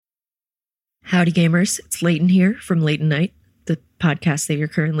Howdy gamers, it's Leighton here from Leighton Night, the podcast that you're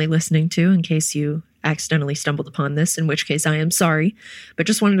currently listening to in case you accidentally stumbled upon this, in which case I am sorry, but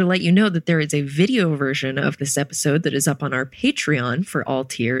just wanted to let you know that there is a video version of this episode that is up on our Patreon for all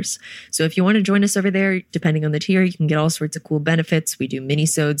tiers. So if you want to join us over there, depending on the tier, you can get all sorts of cool benefits. We do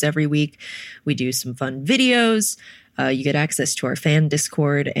mini-sodes every week. We do some fun videos. You get access to our fan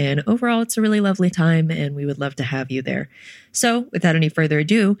Discord, and overall, it's a really lovely time, and we would love to have you there. So, without any further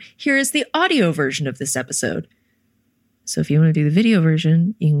ado, here is the audio version of this episode. So if you want to do the video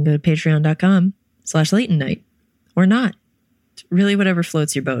version, you can go to patreon.com/Leighton Night. Or not. It's really whatever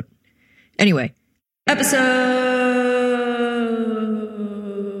floats your boat. Anyway, episode...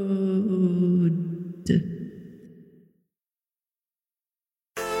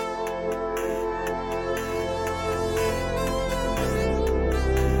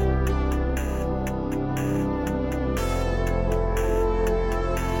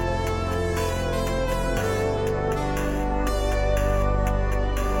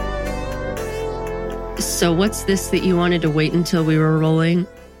 So what's this that you wanted to wait until we were rolling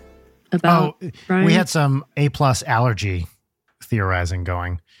about, Brian? We had some A-plus allergy theorizing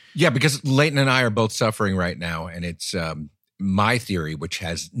going. Yeah, because Leighton and I are both suffering right now, and it's my theory, which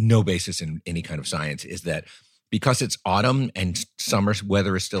has no basis in any kind of science, is that because it's autumn and summer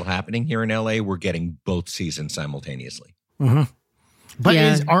weather is still happening here in LA, we're getting both seasons simultaneously. Mm-hmm.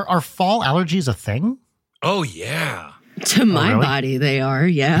 But are fall allergies a thing? Oh, yeah. To my body, they are,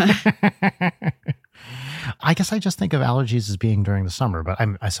 yeah. I guess I just think of allergies as being during the summer, but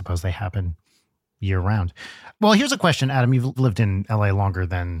I suppose they happen year round. Well, here's a question, Adam. You've lived in LA longer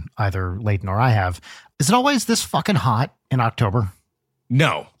than either Leighton or I have. Is it always this fucking hot in October?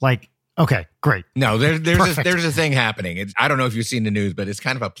 No. Okay, great. No, there's a thing happening. I don't know if you've seen the news, but it's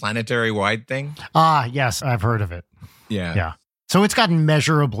kind of a planetary-wide thing. Ah, yes, I've heard of it. Yeah. So it's gotten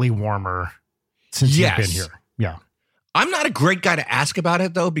measurably warmer since you've been here. Yeah. I'm not a great guy to ask about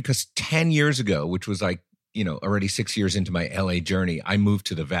it, though, because 10 years ago, which was already 6 years into my LA journey, I moved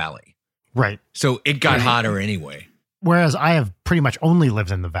to the Valley. Right. So it got hotter anyway. Whereas I have pretty much only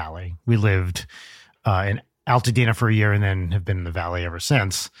lived in the Valley. We lived in Altadena for a year and then have been in the Valley ever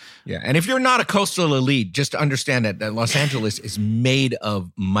since. Yeah. And if you're not a coastal elite, just understand that Los Angeles is made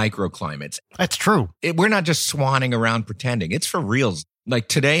of microclimates. That's true. We're not just swanning around pretending. It's for reals. Like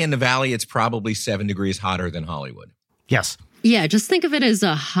today in the Valley, it's probably 7 degrees hotter than Hollywood. Yes. Yeah, just think of it as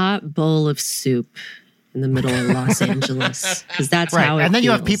a hot bowl of soup in the middle of Los Angeles, because that's how it And then feels.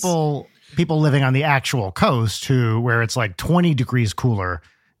 you have people living on the actual coast where it's like 20 degrees cooler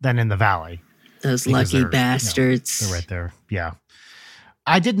than in the Valley. Those lucky bastards. They're right there. Yeah.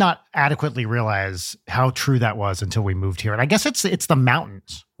 I did not adequately realize how true that was until we moved here. And I guess it's the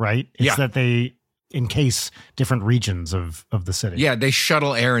mountains, right? It's that they encase different regions of the city. Yeah, they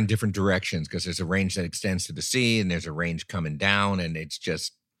shuttle air in different directions because there's a range that extends to the sea and there's a range coming down, and it's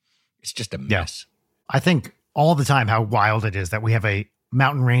just a mess. I think all the time how wild it is that we have a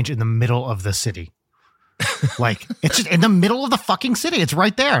mountain range in the middle of the city. Like, it's just in the middle of the fucking city. It's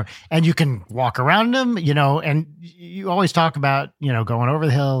right there. And you can walk around them, and you always talk about, going over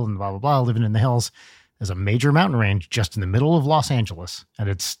the hill and blah, blah, blah, living in the hills. There's a major mountain range just in the middle of Los Angeles. And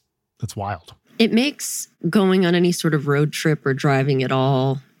it's wild. It makes going on any sort of road trip or driving at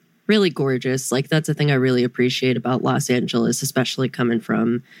all really gorgeous. Like, that's a thing I really appreciate about Los Angeles, especially coming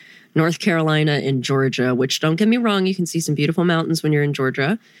from North Carolina and Georgia, which, don't get me wrong, you can see some beautiful mountains when you're in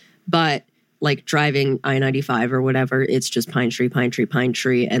Georgia, but like driving I-95 or whatever, it's just pine tree, pine tree, pine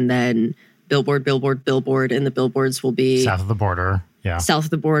tree, and then billboard, billboard, billboard, and the billboards will be south of the border. Yeah. South of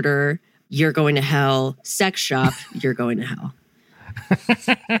the border, you're going to hell. Sex shop, you're going to hell.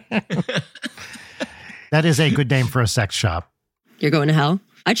 That is a good name for a sex shop. You're going to hell?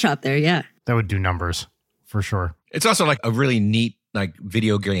 I'd shop there, yeah. That would do numbers for sure. It's also like a really neat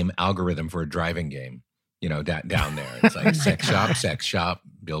video game algorithm for a driving game, down there. It's like sex shop,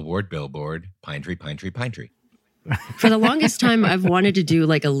 billboard, billboard, pine tree, pine tree, pine tree. For the longest time, I've wanted to do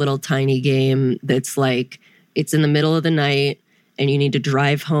like a little tiny game that's like, it's in the middle of the night and you need to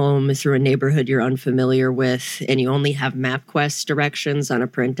drive home through a neighborhood you're unfamiliar with, and you only have MapQuest directions on a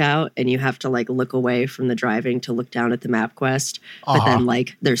printout, and you have to like look away from the driving to look down at the MapQuest. But then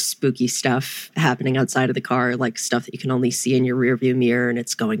like there's spooky stuff happening outside of the car, like stuff that you can only see in your rearview mirror, and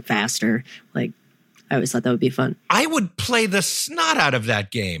it's going faster. Like, I always thought that would be fun. I would play the snot out of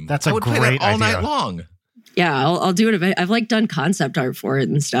that game. I would play that all night long. Yeah, I'll do it. I've like done concept art for it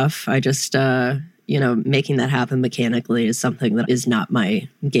and stuff. I just making that happen mechanically is something that is not my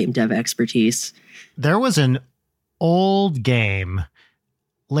game dev expertise. There was an old game,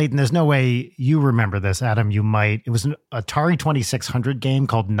 Leighton, there's no way you remember this, Adam. You might. It was an Atari 2600 game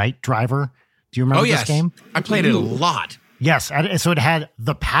called Night Driver. Do you remember yes. this game? I played it a lot. Yes. So it had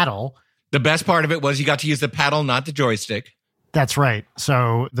the paddle. The best part of it was you got to use the paddle, not the joystick. That's right.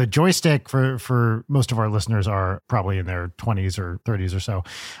 So the joystick for most of our listeners are probably in their 20s or 30s or so.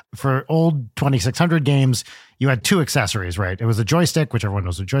 For old 2600 games, you had two accessories, right? It was a joystick, which everyone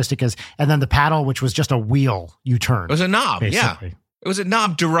knows what a joystick is, and then the paddle, which was just a wheel you turned. It was a knob, basically. yeah. It was a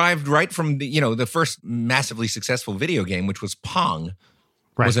knob derived right from the first massively successful video game, which was Pong,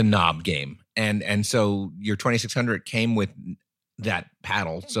 was a knob game. And so your 2600 came with that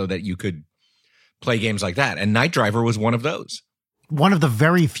paddle so that you could play games like that. And Night Driver was one of those. One of the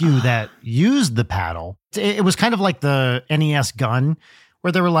very few that used the paddle. It was kind of like the NES gun,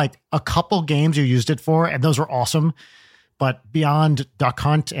 where there were like a couple games you used it for, and those were awesome. But beyond Duck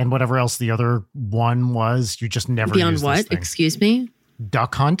Hunt and whatever else the other one was, you just never Beyond used what? this thing. Excuse me?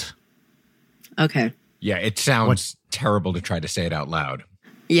 Duck Hunt. Okay. Yeah, it sounds terrible to try to say it out loud.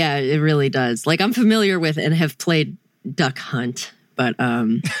 Yeah, it really does. Like, I'm familiar with and have played Duck Hunt, but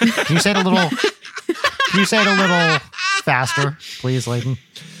Can you say it a little? Can you say it a little faster, please, Leighton?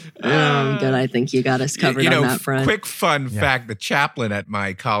 Good. I think you got us covered on that front. Quick fun fact: the chaplain at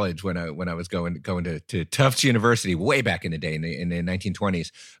my college when I was going to Tufts University way back in the day in the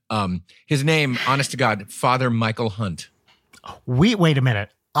 1920s, his name, honest to God, Father Michael Hunt. Wait a minute.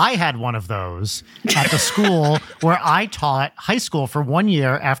 I had one of those at the school where I taught high school for 1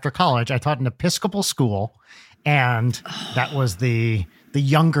 year after college. I taught an Episcopal school, and that was the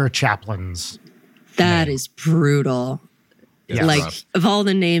younger chaplain's. That is brutal. Yeah, like, rough. of all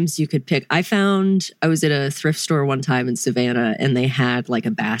the names you could pick, I was at a thrift store one time in Savannah, and they had like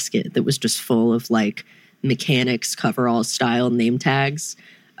a basket that was just full of like mechanics coverall style name tags.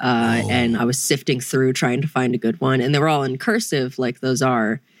 And I was sifting through trying to find a good one, and they were all in cursive like those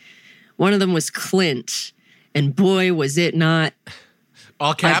are. One of them was Clint, and boy, was it not.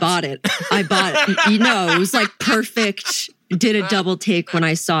 All caps? I bought it. It was like perfect. Did a double take when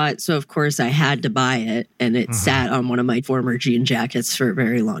I saw it, so of course I had to buy it, and it sat on one of my former jean jackets for a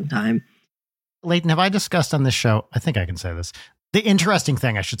very long time. Leighton, have I discussed on this show, I think I can say this, the interesting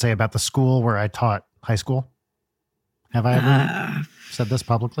thing I should say about the school where I taught high school? Have I ever said this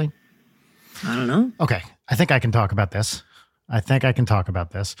publicly? I don't know. Okay, I think I can talk about this.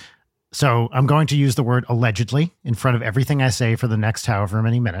 So I'm going to use the word allegedly in front of everything I say for the next however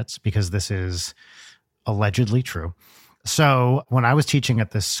many minutes, because this is allegedly true. So when I was teaching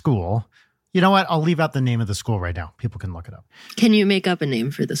at this school, you know what? I'll leave out the name of the school right now. People can look it up. Can you make up a name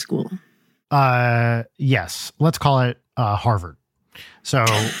for the school? Yes. Let's call it Harvard. So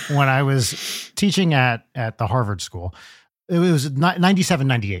when I was teaching at the Harvard school, it was 97,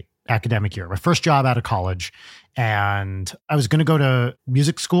 98 academic year, my first job out of college. And I was going to go to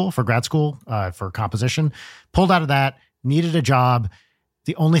music school for grad school for composition, pulled out of that, needed a job.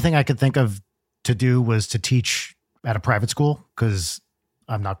 The only thing I could think of to do was to teach at a private school because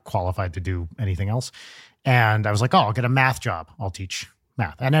I'm not qualified to do anything else. And I was like, I'll get a math job. I'll teach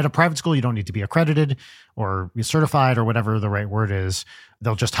math. And at a private school, you don't need to be accredited or be certified or whatever the right word is.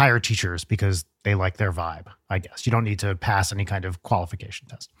 They'll just hire teachers because they like their vibe, I guess. You don't need to pass any kind of qualification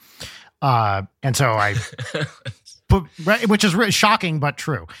test. And so which is really shocking, but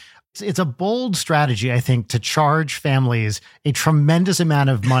true. It's a bold strategy, I think, to charge families a tremendous amount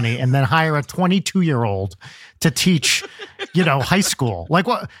of money and then hire a 22-year-old to teach, high school. Like,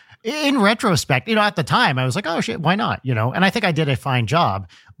 what? In retrospect, at the time, I was like, oh, shit, why not? And I think I did a fine job.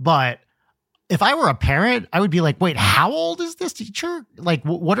 But if I were a parent, I would be like, wait, how old is this teacher? Like,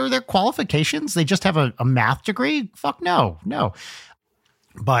 what are their qualifications? They just have a math degree? Fuck no.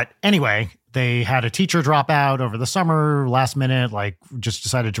 But anyway, they had a teacher drop out over the summer, last minute, like just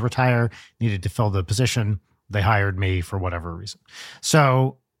decided to retire, needed to fill the position. They hired me for whatever reason.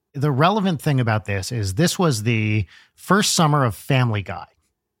 So the relevant thing about this was the first summer of Family Guy.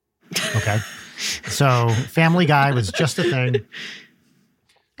 Okay. So Family Guy was just a thing.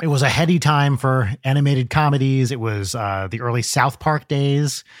 It was a heady time for animated comedies. It was the early South Park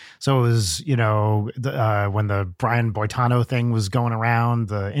days. So it was, when the Brian Boitano thing was going around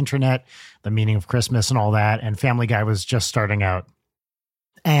the internet, the meaning of Christmas and all that. And Family Guy was just starting out.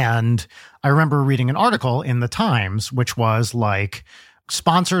 And I remember reading an article in the Times, which was like,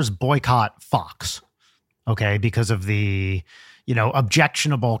 sponsors boycott Fox. Okay. Because of the,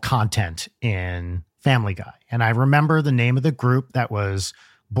 objectionable content in Family Guy. And I remember the name of the group that was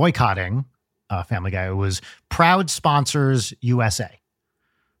boycotting Family Guy. It was Proud Sponsors USA.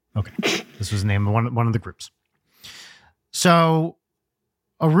 Okay. This was the name of one of the groups. So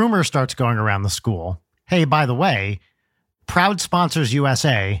a rumor starts going around the school. Hey, by the way, Proud Sponsors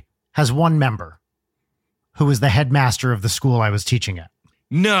USA has one member who was the headmaster of the school I was teaching at.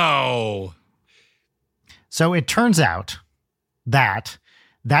 No. So it turns out that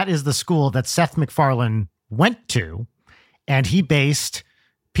is the school that Seth MacFarlane went to, and he based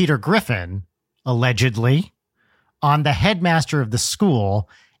Peter Griffin, allegedly, on the headmaster of the school,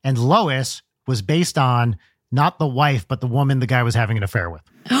 and Lois was based on not the wife, but the woman the guy was having an affair with.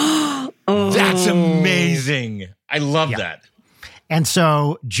 Oh. That's amazing. I love that. And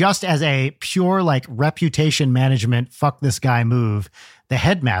so just as a pure like reputation management, fuck this guy move, the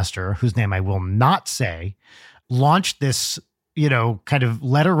headmaster, whose name I will not say, launched this, kind of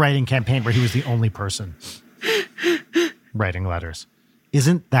letter writing campaign where he was the only person writing letters.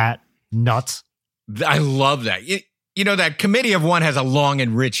 Isn't that nuts? I love that. That Committee of One has a long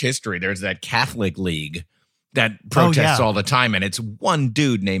and rich history. There's that Catholic League that protests all the time, and it's one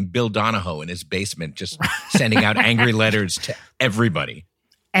dude named Bill Donahoe in his basement just sending out angry letters to everybody.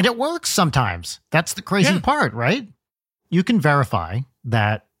 And it works sometimes. That's the crazy part, right? You can verify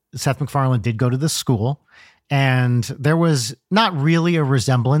that Seth MacFarlane did go to this school, and there was not really a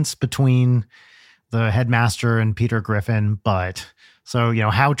resemblance between the headmaster and Peter Griffin, but so,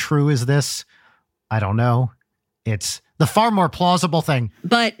 how true is this? I don't know. It's the far more plausible thing.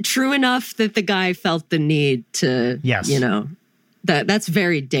 But true enough that the guy felt the need to, that's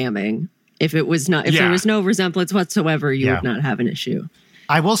very damning. If it was not, if there was no resemblance whatsoever, you would not have an issue.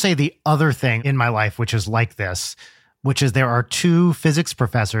 I will say the other thing in my life, which is like this, which is there are 2 physics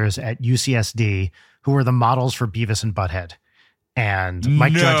professors at UCSD who are the models for Beavis and Butthead. And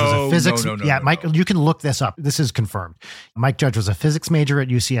Mike Judge was a physics. Mike, you can look this up. This is confirmed. Mike Judge was a physics major at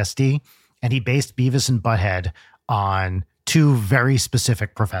UCSD, and he based Beavis and Butthead on 2 very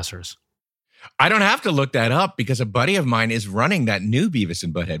specific professors. I don't have to look that up because a buddy of mine is running that new Beavis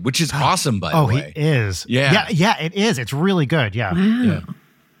and Butthead, which is awesome, by the way. Oh, he is. Yeah, it is. It's really good. Yeah. Wow.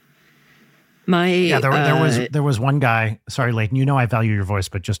 Yeah. There was one guy. Sorry, Leighton. I value your voice,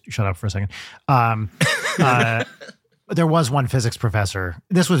 but just shut up for a second. There was one physics professor.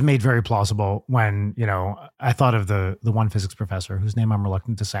 This was made very plausible when, I thought of the one physics professor whose name I'm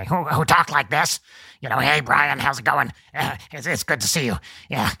reluctant to say, who talked like this. Hey, Brian, how's it going? It's good to see you.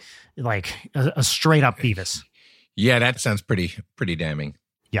 Yeah. Like a straight up Beavis. Yeah, that sounds pretty damning.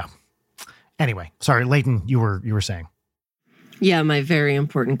 Yeah. Anyway, sorry, Leighton, you were saying. Yeah, my very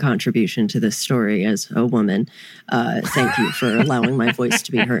important contribution to this story as a woman. Thank you for allowing my voice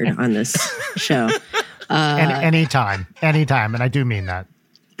to be heard on this show. Anytime. And I do mean that.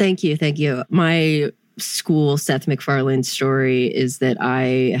 Thank you. My school, Seth MacFarlane's story is that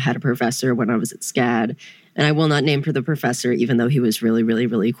I had a professor when I was at SCAD, and I will not name for the professor, even though he was really, really,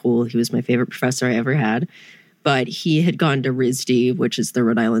 really cool. He was my favorite professor I ever had. But he had gone to RISD, which is the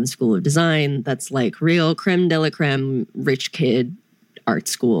Rhode Island School of Design. That's like real creme de la creme, rich kid art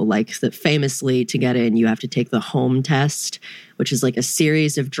school. Like that famously, to get in, you have to take the home test, which is like a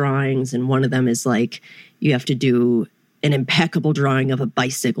series of drawings. And one of them is like, you have to do an impeccable drawing of a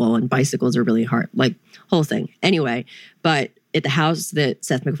bicycle, and bicycles are really hard, like whole thing. Anyway, but at the house that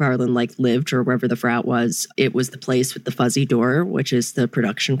Seth MacFarlane lived, or wherever the frat was, it was the place with the fuzzy door, which is the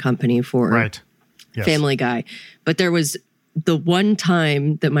production company for Family Guy. But there was the one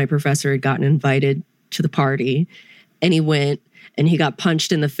time that my professor had gotten invited to the party, and he went and he got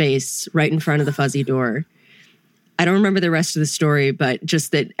punched in the face right in front of the fuzzy door. I don't remember the rest of the story, but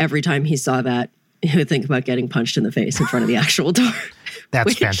just that every time he saw that, he would think about getting punched in the face in front of the actual door.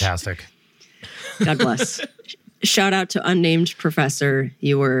 That's fantastic. God bless. Shout out to unnamed professor.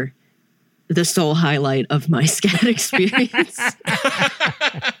 You were the sole highlight of my SCAD experience.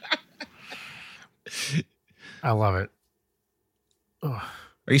 I love it. Ugh.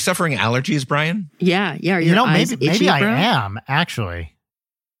 Are you suffering allergies, Brian? Yeah. Maybe I am, actually.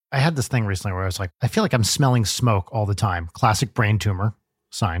 I had this thing recently where I was like, I feel like I'm smelling smoke all the time. Classic brain tumor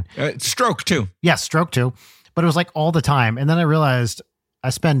sign. Stroke too. Yes, stroke too. But it was like all the time. And then I realized I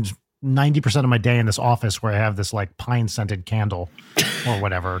spend 90% of my day in this office where I have this like pine scented candle or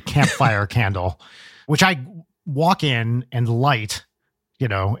whatever, campfire candle, which I walk in and light,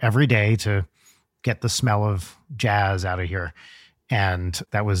 every day to get the smell of jazz out of here. And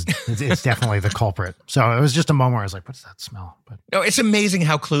it's definitely the culprit. So it was just a moment where I was like, what's that smell? But no, it's amazing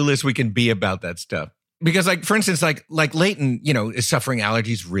how clueless we can be about that stuff. Because like, for instance, like Leighton, is suffering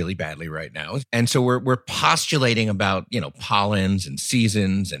allergies really badly right now. And so we're postulating about, pollens and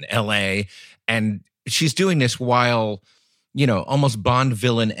seasons and LA. And she's doing this while, almost Bond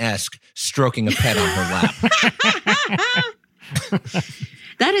villain-esque stroking a pet on her lap.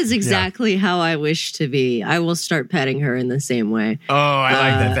 That is exactly how I wish to be. I will start petting her in the same way. Oh, I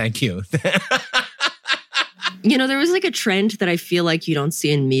like that. Thank you. There was like a trend that I feel like you don't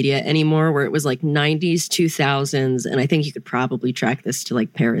see in media anymore where it was like 90s, 2000s. And I think you could probably track this to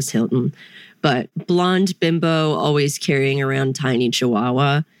like Paris Hilton. But blonde bimbo always carrying around tiny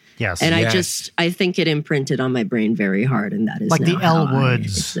chihuahua. Yes. And Yes. I think it imprinted on my brain very hard. And that is Like now the how Elle I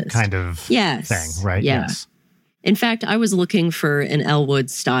Woods exist. kind of thing, right? Yeah. Yes. In fact, I was looking for an Elwood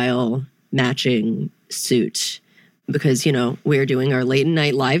style matching suit because, we're doing our late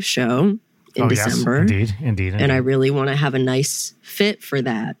night live show in December. Yes, indeed. And I really want to have a nice fit for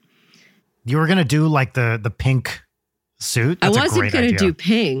that. You were going to do like the pink suit? That's I wasn't going to do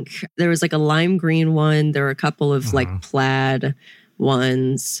pink. There was like a lime green one. There were a couple of like plaid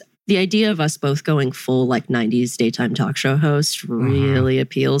ones. The idea of us both going full like 90s daytime talk show host really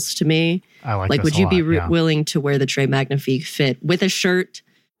appeals to me. I like Like, this would you a be lot, yeah. willing to wear the Trey Magnifique fit with a shirt?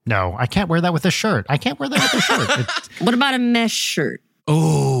 No, I can't wear that with a shirt. What about a mesh shirt?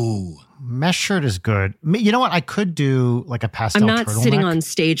 Oh, Mesh shirt is good. You know what? I could do like a pastel I'm not turtleneck. sitting on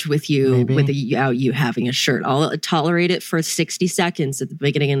stage with you Maybe. without you having a shirt. I'll tolerate it for 60 seconds at the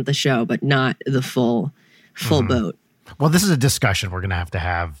beginning of the show, but not the full boat. Well, this is a discussion we're going to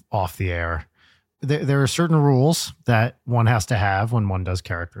have off the air. There are certain rules that one has to have when one does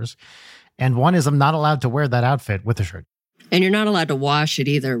characters. And one is I'm not allowed to wear that outfit with a shirt. And you're not allowed to wash it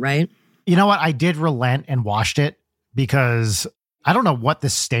either, right? You know what? I did relent and washed it because I don't know what the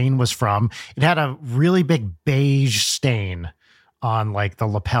stain was from. It had a really big beige stain on like the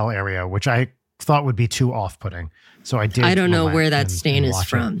lapel area, which I thought would be too off-putting. So I did. I don't know relent where that and stain is wash it.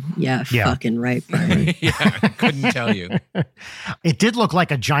 from. Yeah, fucking right, Brian. yeah, I couldn't tell you. It did look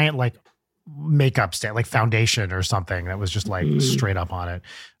like a giant like makeup stain, like foundation or something that was just like straight up on it.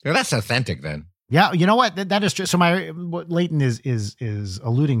 Well, that's authentic then. Yeah, you know what? That is true. So what Leighton is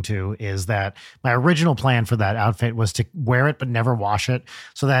alluding to is that my original plan for that outfit was to wear it but never wash it,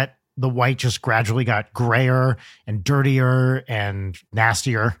 so that the white just gradually got grayer and dirtier and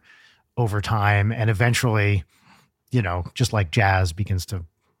nastier over time, and eventually, just like jazz begins to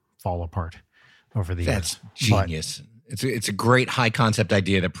fall apart over the That's years. But- genius. It's a great high concept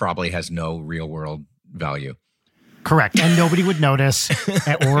idea that probably has no real world value. Correct. And nobody would notice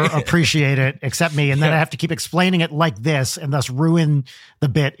or appreciate it except me. And then I have to keep explaining it like this and thus ruin the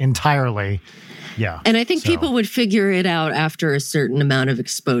bit entirely. Yeah. And I think people would figure it out after a certain amount of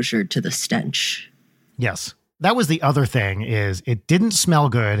exposure to the stench. Yes. That was the other thing is it didn't smell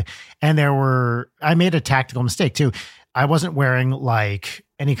good. And I made a tactical mistake too. I wasn't wearing like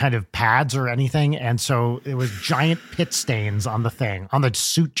any kind of pads or anything. And so it was giant pit stains on the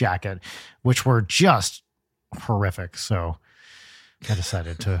suit jacket, which were just horrific. So I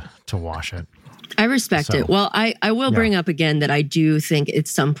decided to wash it. I respect it. Well, I will bring up again that I do think at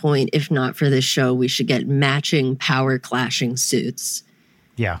some point, if not for this show, we should get matching power clashing suits.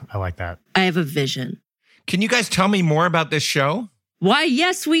 Yeah, I like that. I have a vision. Can you guys tell me more about this show? Why,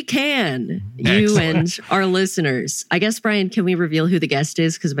 yes, we can. Excellent. You and our listeners. I guess, Brian, can we reveal who the guest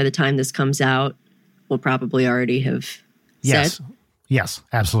is? Because by the time this comes out, we'll probably already have Yes. said. Yes,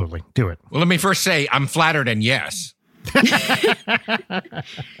 absolutely. Do it. Well, let me first say I'm flattered and yes.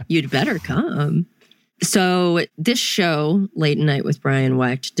 You'd better come. So this show, Late Night with Brian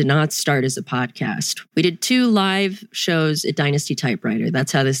Wecht, did not start as a podcast. We did 2 live shows at Dynasty Typewriter.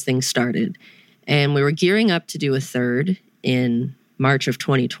 That's how this thing started. And we were gearing up to do a third in March of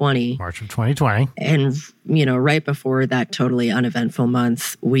 2020. March of 2020. And, right before that totally uneventful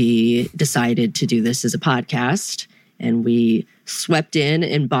month, we decided to do this as a podcast. And we swept in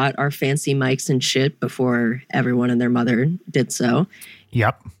and bought our fancy mics and shit before everyone and their mother did so.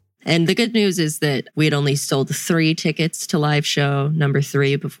 Yep. And the good news is that we had only sold 3 tickets to live show number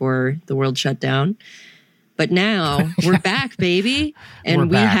 3 before the world shut down. But now we're back, baby.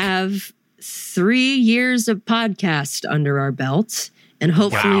 And we have 3 years of podcast under our belt. And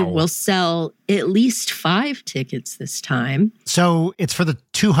hopefully we'll sell at least 5 tickets this time. So it's for the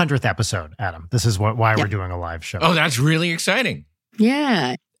 200th episode, Adam. This is why we're doing a live show. Oh, that's really exciting.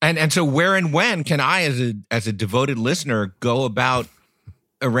 Yeah. And so where and when can I, as a devoted listener, go about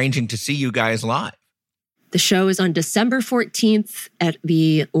arranging to see you guys live? The show is on December 14th at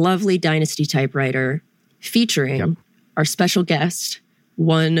the lovely Dynasty Typewriter, featuring our special guest,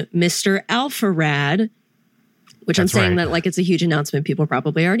 one Mr. Alpharad, which I'm saying that like it's a huge announcement people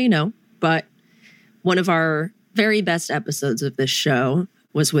probably already know. But one of our very best episodes of this show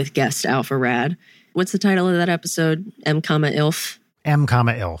was with guest Alpharad. What's the title of that episode? M-ILF?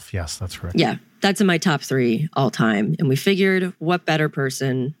 M-ILF. Yes, that's correct. Yeah, that's in my top 3 all time. And we figured what better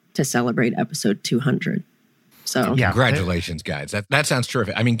person to celebrate episode 200. So yeah. Congratulations, guys. That sounds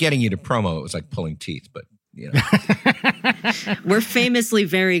terrific. I mean, getting you to promo, it was like pulling teeth, but we're famously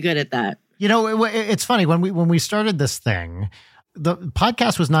very good at that. You know, it's funny when we started this thing, the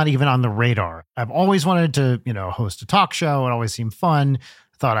podcast was not even on the radar. I've always wanted to, host a talk show. It always seemed fun.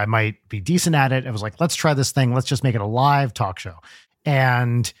 Thought I might be decent at it. I was like, let's try this thing. Let's just make it a live talk show.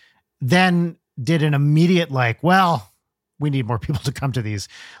 And then did an immediate well, we need more people to come to these.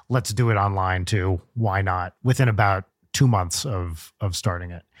 Let's do it online too. Why not? Within about 2 months of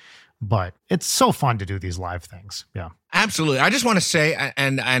starting it. But it's so fun to do these live things. Yeah. Absolutely. I just want to say,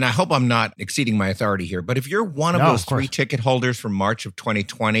 and I hope I'm not exceeding my authority here, but if you're one of those 3 ticket holders from March of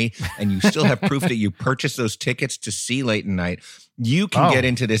 2020 and you still have proof that you purchased those tickets to see Late Night, you can get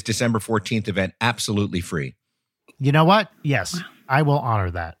into this December 14th event absolutely free. You know what? Yes, I will honor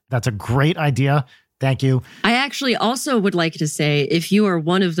that. That's a great idea. Thank you. I actually also would like to say, if you are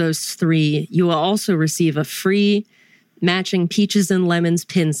one of those 3, you will also receive a free matching Peaches and Lemons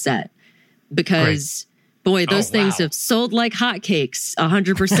pin set. Because, boy, those things have sold like hotcakes,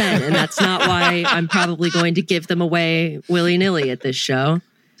 100%. And that's not why I'm probably going to give them away willy-nilly at this show.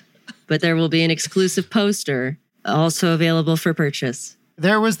 But there will be an exclusive poster also available for purchase.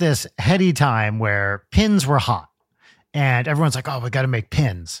 There was this heady time where pins were hot. And everyone's like, oh, we got to make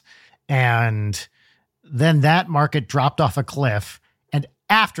pins. And then that market dropped off a cliff. And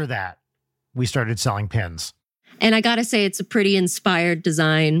after that, we started selling pins. And I got to say, it's a pretty inspired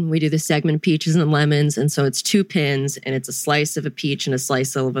design. We do the segment Peaches and Lemons. And so it's 2 pins and it's a slice of a peach and a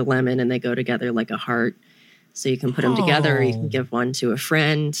slice of a lemon. And they go together like a heart. So you can put them together or you can give one to a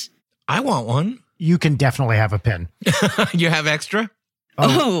friend. I want one. You can definitely have a pin. You have extra?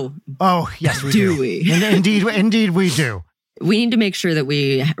 Oh, yes, we do. Do we? Indeed, we do. We need to make sure that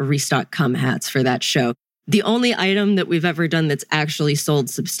we restock cum hats for that show. The only item that we've ever done that's actually sold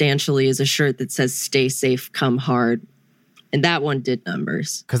substantially is a shirt that says "Stay safe, come hard," and that one did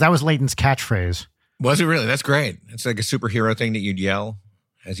numbers. Because that was Leighton's catchphrase. Was it really? That's great. It's like a superhero thing that you'd yell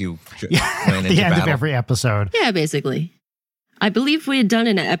as you went into the end battle. of every episode. Yeah, basically. I believe we had done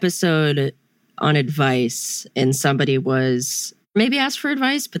an episode on advice, and somebody was maybe asked for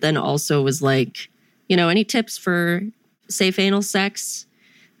advice, but then also was like, any tips for safe anal sex?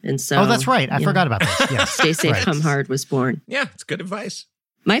 And so, that's right. I forgot about this. Yes. Stay safe, come hard was born. Yeah, it's good advice.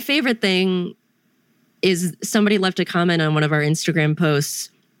 My favorite thing is somebody left a comment on one of our Instagram posts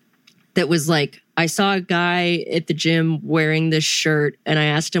that was like, I saw a guy at the gym wearing this shirt and I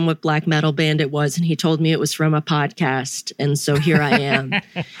asked him what black metal band it was and he told me it was from a podcast. And so here I am.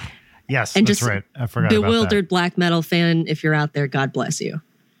 Yes, and that's just right. I forgot bewildered black metal fan. If you're out there, God bless you.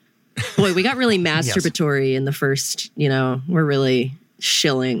 Boy, we got really masturbatory in the first, we're really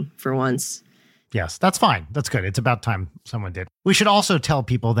shilling for once. Yes, that's fine. That's good. It's about time someone did. We should also tell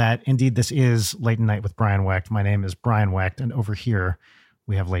people that indeed this is Late Night with Brian Wecht. My name is Brian Wecht, and over here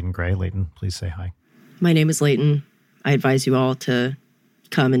we have Leighton Gray. Leighton, please say hi. My name is Leighton. I advise you all to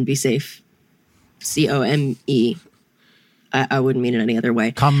come and be safe. COME. I wouldn't mean it any other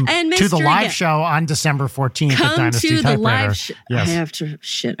way. Come to the live show on December 14th at Dynasty Typewriter. Yes.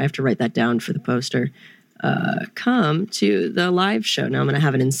 I have to write that down for the poster. Come to the live show. Now I'm going to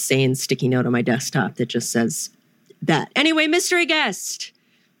have an insane sticky note on my desktop that just says that. Anyway, mystery guest,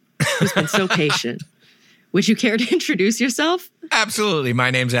 who's been so patient. Would you care to introduce yourself? Absolutely.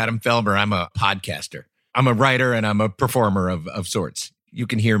 My name's Adam Felber. I'm a podcaster. I'm a writer and I'm a performer of sorts. You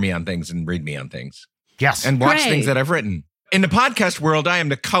can hear me on things and read me on things. Yes. And watch things that I've written. In the podcast world, I am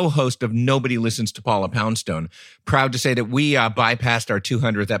the co-host of Nobody Listens to Paula Poundstone. Proud to say that we bypassed our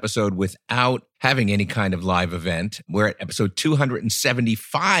 200th episode without having any kind of live event. We're at episode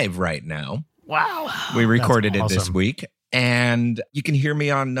 275 right now. Wow. We recorded it this week. And you can hear me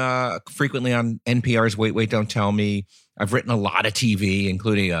on frequently on NPR's Wait, Wait, Don't Tell Me. I've written a lot of TV,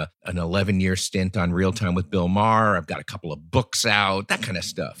 including an 11-year stint on Real Time with Bill Maher. I've got a couple of books out, that kind of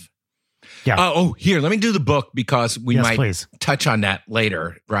stuff. Yeah. Here, let me do the book because we might please touch on that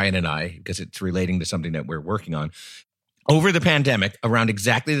later, Brian and I, because it's relating to something that we're working on. Over the pandemic, around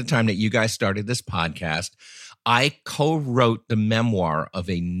exactly the time that you guys started this podcast, I co-wrote the memoir of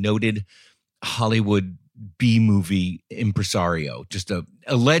a noted Hollywood B-movie impresario, just a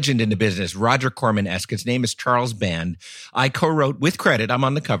legend in the business, Roger Corman-esque. His name is Charles Band. I co-wrote with credit, I'm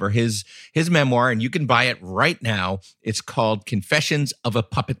on the cover, his memoir, and you can buy it right now. It's called Confessions of a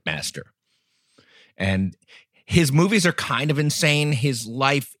Puppet Master. And his movies are kind of insane. His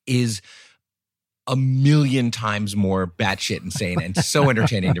life is a million times more batshit insane and so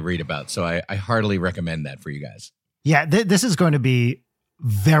entertaining to read about. So I heartily recommend that for you guys. Yeah, this is going to be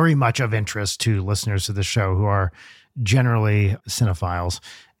very much of interest to listeners to the show who are generally cinephiles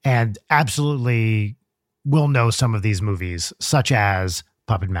and absolutely will know some of these movies, such as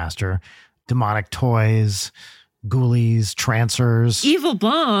Puppet Master, Demonic Toys, Ghoulies, Trancers. Evil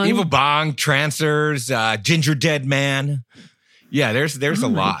Bong, Trancers, Ginger Dead Man. Yeah, there's a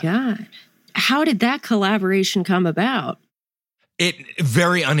lot. Oh my God. How did that collaboration come about? It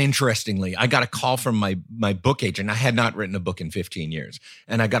very uninterestingly, I got a call from my book agent. I had not written a book in 15 years.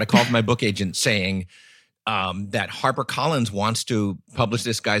 And I got a call from my book agent saying that HarperCollins wants to publish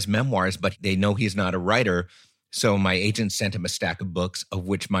this guy's memoirs, but they know he's not a writer. So my agent sent him a stack of books, of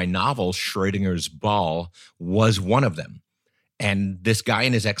which my novel, Schrodinger's Ball, was one of them. And this guy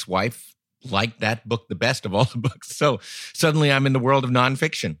and his ex-wife liked that book the best of all the books. So suddenly I'm in the world of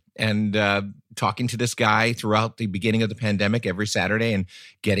nonfiction and talking to this guy throughout the beginning of the pandemic every Saturday and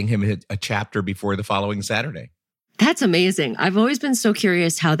getting him a chapter before the following Saturday. That's amazing. I've always been so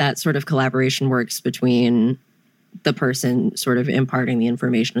curious how that sort of collaboration works between the person sort of imparting the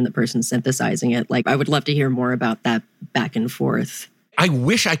information and the person synthesizing it. Like, I would love to hear more about that back and forth. I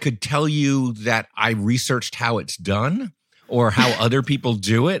wish I could tell you that I researched how it's done or how other people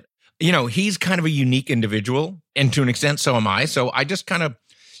do it. You know, he's kind of a unique individual, and to an extent, so am I. So I just kind of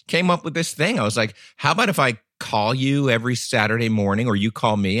came up with this thing. I was like, how about if I call you every Saturday morning, or you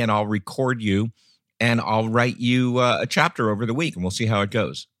call me, and I'll record you and I'll write you a chapter over the week, and we'll see how it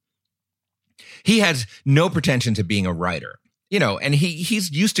goes. He has no pretensions of being a writer, you know, and he's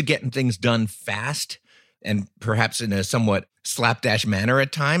used to getting things done fast and perhaps in a somewhat slapdash manner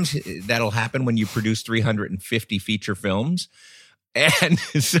at times. That'll happen when you produce 350 feature films. And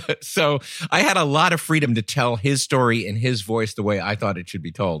so I had a lot of freedom to tell his story in his voice the way I thought it should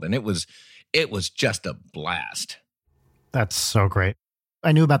be told. And it was just a blast. That's so great.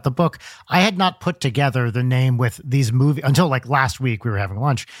 I knew about the book. I had not put together the name with these movies until like last week. We were having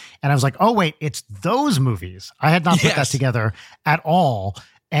lunch and I was like, oh, wait, it's those movies. I had not put that together at all.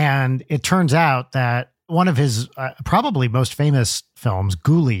 And it turns out that one of his probably most famous films,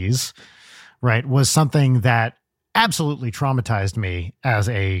 Ghoulies, right, was something that absolutely traumatized me as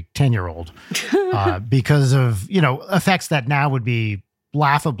a 10-year-old because of, you know, effects that now would be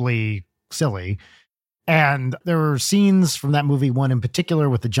laughably silly. And there were scenes from that movie, one in particular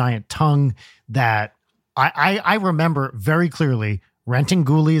with the giant tongue, that I remember very clearly renting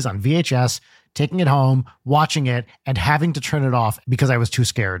Ghoulies on VHS, taking it home, watching it, and having to turn it off because I was too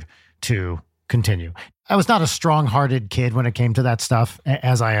scared to continue. I was not a strong-hearted kid when it came to that stuff,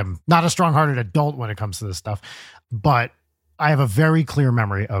 as I am not a strong-hearted adult when it comes to this stuff. But I have a very clear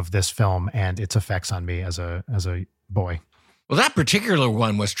memory of this film and its effects on me as a boy. Well, that particular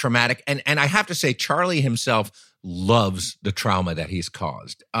one was traumatic. And I have to say, Charlie himself loves the trauma that he's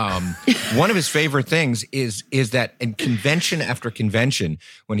caused. One of his favorite things is that in convention after convention,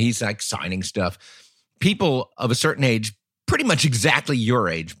 when he's like signing stuff, people of a certain age, pretty much exactly your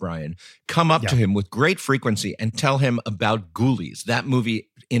age, Brian, come up to him with great frequency and tell him about Ghoulies, that movie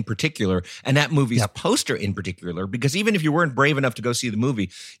in particular, and that movie's poster in particular, because even if you weren't brave enough to go see the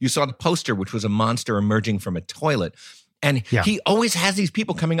movie, you saw the poster, which was a monster emerging from a toilet. And he always has these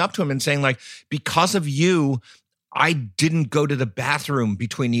people coming up to him and saying, like, because of you, I didn't go to the bathroom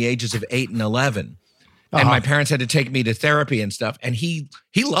between the ages of 8 and 11. And my parents had to take me to therapy and stuff. And he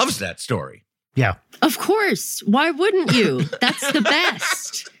loves that story. Yeah. Of course. Why wouldn't you? That's the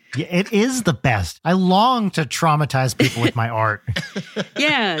best. Yeah, it is the best. I long to traumatize people with my art.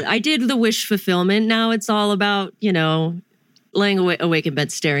 Yeah, I did the wish fulfillment. Now it's all about, you know, laying awake in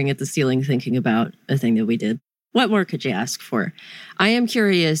bed, staring at the ceiling, thinking about a thing that we did. What more could you ask for? I am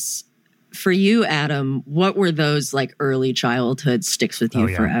curious, for you, Adam, what were those like early childhood sticks with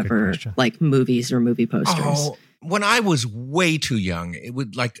you forever, like movies or movie posters? Oh, when I was way too young, it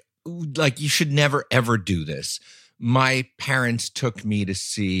would like you should never, ever do this. My parents took me to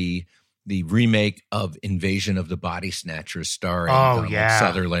see the remake of Invasion of the Body Snatchers starring Donald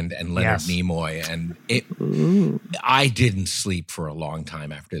Sutherland and Leonard Nimoy. And I didn't sleep for a long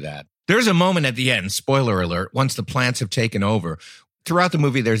time after that. There's a moment at the end, spoiler alert, once the plants have taken over. Throughout the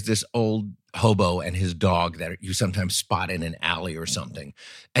movie, there's this old hobo and his dog that you sometimes spot in an alley or something.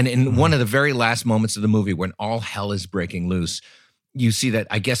 And in one of the very last moments of the movie, when all hell is breaking loose, you see that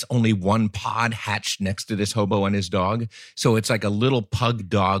I guess only one pod hatched next to this hobo and his dog. So it's like a little pug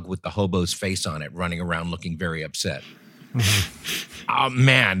dog with the hobo's face on it running around looking very upset. Oh,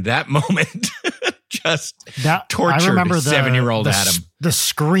 man, that moment just tortured 7-year-old Adam. The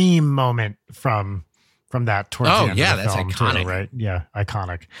scream moment from that towards the end of the that's film iconic. Too, right? Yeah,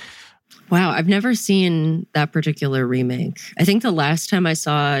 iconic. Wow, I've never seen that particular remake. I think the last time I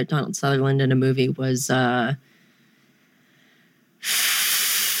saw Donald Sutherland in a movie was...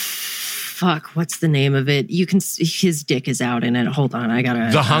 what's the name of it? You can see his dick is out in it. Hold on, I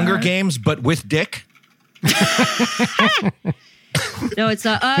gotta... The Hunger Games, but with dick? No, it's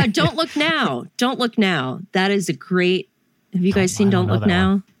Don't Look Now. Don't Look Now. That is a great. Have you guys seen Don't Look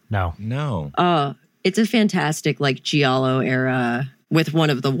Now? No. No. It's a fantastic like Giallo era with one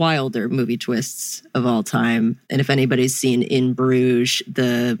of the wilder movie twists of all time. And if anybody's seen In Bruges,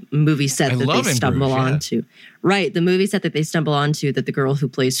 the movie set that they stumble onto. Right, the movie set that they stumble onto that the girl who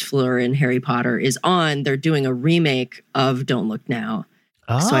plays Fleur in Harry Potter is on, they're doing a remake of Don't Look Now.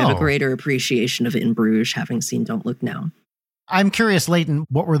 Oh. So I have a greater appreciation of In Bruges having seen Don't Look Now. I'm curious, Leighton,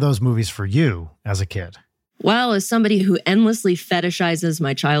 what were those movies for you as a kid? Well, as somebody who endlessly fetishizes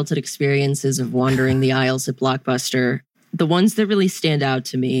my childhood experiences of wandering the aisles at Blockbuster, the ones that really stand out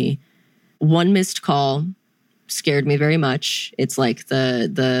to me, One Missed Call scared me very much. It's like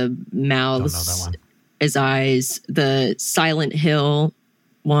the mouths as eyes, the Silent Hill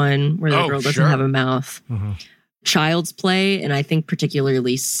one where the girl doesn't have a mouth. Mm-hmm. Child's Play, and I think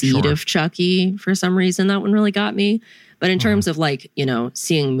particularly Seed of Chucky for some reason. That one really got me. But in terms of like,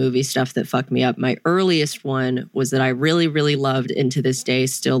 seeing movie stuff that fucked me up, my earliest one was that I really, really loved, and to this day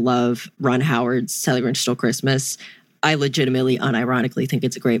still love, Ron Howard's How the Grinch Stole Christmas. I legitimately, unironically think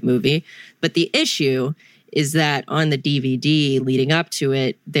it's a great movie. But the issue is that on the DVD leading up to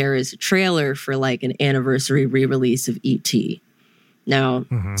it, there is a trailer for like an anniversary re-release of E.T. Now,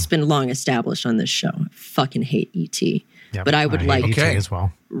 it's been long established on this show. I fucking hate E.T. Yep, but I would like E.T. as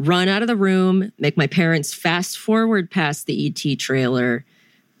well. Run out of the room, make my parents fast forward past the E.T. trailer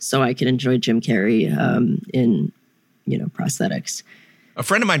so I could enjoy Jim Carrey in, prosthetics. A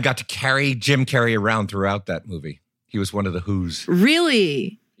friend of mine got to carry Jim Carrey around throughout that movie. He was one of the Who's.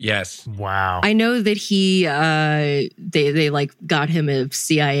 Really? Yes. Wow. I know that he, they like got him a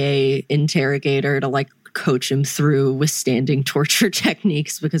CIA interrogator to like coach him through withstanding torture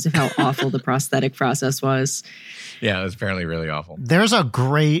techniques because of how awful the prosthetic process was. Yeah, it was apparently really awful. There's a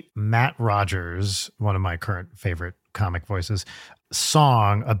great Matt Rogers, one of my current favorite comic voices,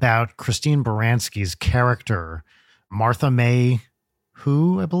 song about Christine Baranski's character, Martha May,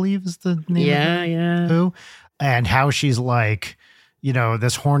 who I believe is the name of her? Yeah. Who? And how she's like,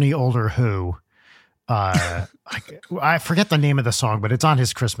 this horny older Who. I forget the name of the song, but it's on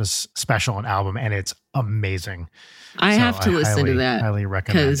his Christmas special and album, and it's amazing. I have to listen to that. Highly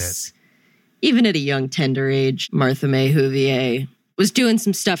recommend it. Even at a young, tender age, Martha May Whovier was doing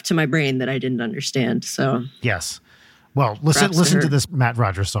some stuff to my brain that I didn't understand. So yes. Well, listen to this Matt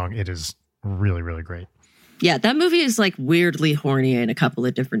Rogers song. It is really, really great. Yeah, that movie is like weirdly horny in a couple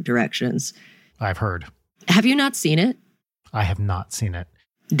of different directions. I've heard. Have you not seen it? I have not seen it.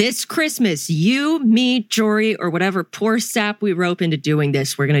 This Christmas, you, me, Jory, or whatever poor sap we rope into doing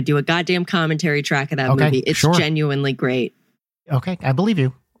this, we're going to do a goddamn commentary track of that movie. It's genuinely great. Okay, I believe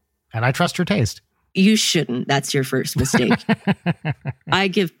you. And I trust your taste. You shouldn't. That's your first mistake. I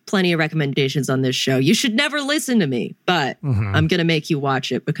give plenty of recommendations on this show. You should never listen to me, but I'm going to make you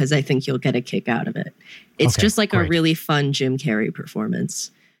watch it because I think you'll get a kick out of it. It's just like a really fun Jim Carrey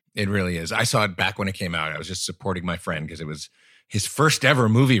performance. It really is. I saw it back when it came out. I was just supporting my friend because it was his first ever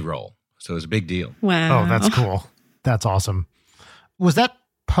movie role. So it was a big deal. Wow. Oh, that's cool. That's awesome. Was that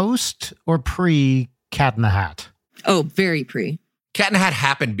post or pre Cat in the Hat? Oh, very pre. Cat in the Hat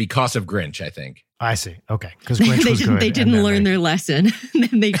happened because of Grinch, I think. I see. Okay. Because Grinch was good. They didn't learn their lesson.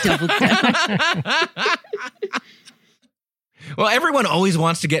 Then they doubled down. Well, everyone always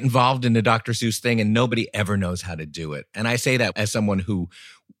wants to get involved in the Dr. Seuss thing, and nobody ever knows how to do it. And I say that as someone who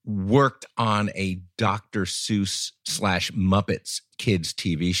worked on a Dr. Seuss / Muppets kids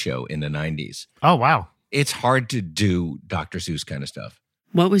TV show in the 90s. Oh, wow. It's hard to do Dr. Seuss kind of stuff.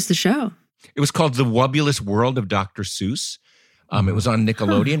 What was the show? It was called The Wubulous World of Dr. Seuss. It was on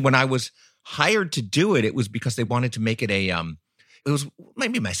Nickelodeon. When I was hired to do it, it was because they wanted to make it it was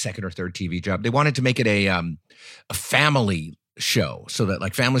maybe my second or third TV job. They wanted to make it a family show so that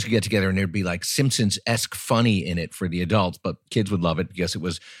like families could get together and there'd be like Simpsons-esque funny in it for the adults, but kids would love it because it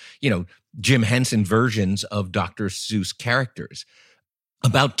was, Jim Henson versions of Dr. Seuss characters.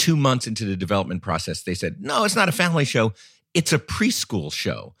 About 2 months into the development process, they said, no, it's not a family show. It's a preschool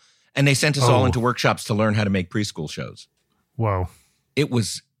show. And they sent us all into workshops to learn how to make preschool shows. Whoa. It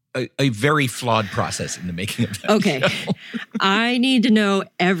was a very flawed process in the making of that show. I need to know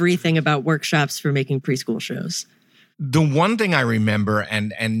everything about workshops for making preschool shows. The one thing I remember,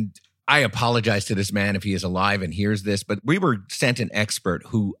 and I apologize to this man if he is alive and hears this, but we were sent an expert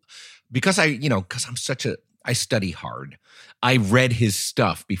who, because I study hard. I read his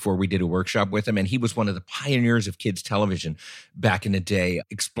stuff before we did a workshop with him, and he was one of the pioneers of kids television back in the day,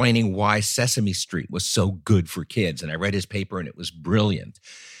 explaining why Sesame Street was so good for kids. And I read his paper, and it was brilliant.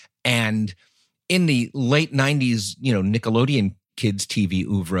 And in the late 90s, Nickelodeon kids TV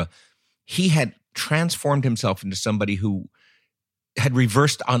oeuvre, he had transformed himself into somebody who had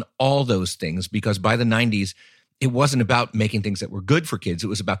reversed on all those things, because by the 90s, it wasn't about making things that were good for kids. It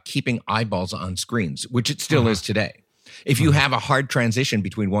was about keeping eyeballs on screens, which it still is today. If you have a hard transition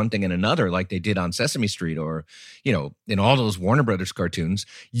between one thing and another, like they did on Sesame Street or, in all those Warner Brothers cartoons,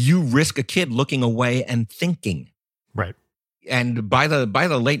 you risk a kid looking away and thinking. Right. And by the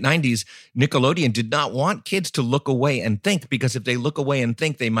late 90s, Nickelodeon did not want kids to look away and think, because if they look away and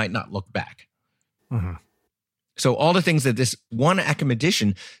think, they might not look back. Mm-hmm. So all the things that this one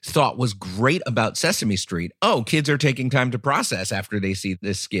academician thought was great about Sesame Street, kids are taking time to process after they see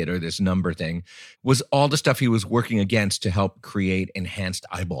this skit or this number thing, was all the stuff he was working against to help create enhanced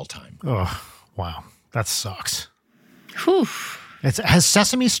eyeball time. Oh, wow. That sucks. Whew. Has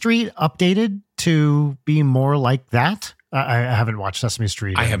Sesame Street updated to be more like that? I haven't watched Sesame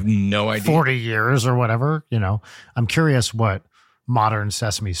Street. I have no idea. 40 years or whatever, I'm curious what modern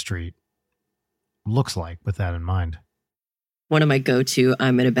Sesame Street looks like with that in mind. One of my go-to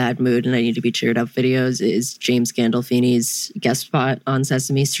I'm in a bad mood and I need to be cheered up videos is James Gandolfini's guest spot on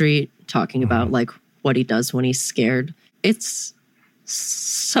Sesame Street talking about like what he does when he's scared. It's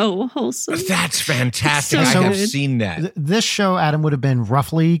so wholesome. That's fantastic. So I have good. seen that. This show, Adam, would have been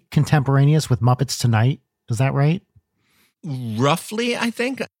roughly contemporaneous with Muppets Tonight. Is that right? Roughly, I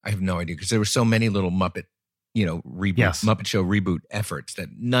think. I have no idea, because there were so many little Muppet, reboot, Yes. Muppet Show reboot efforts that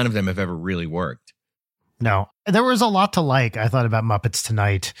none of them have ever really worked. No. There was a lot to like, I thought, about Muppets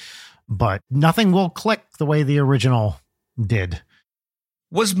Tonight, but nothing will click the way the original did.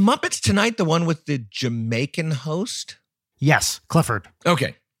 Was Muppets Tonight the one with the Jamaican host? Yes, Clifford.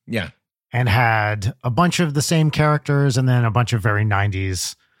 Okay, yeah. And had a bunch of the same characters and then a bunch of very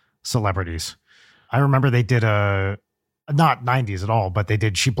 90s celebrities. I remember they did not 90s at all, but they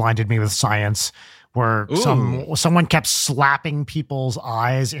did She Blinded Me with Science, where someone kept slapping people's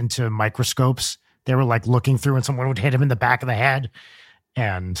eyes into microscopes. They were like looking through and someone would hit him in the back of the head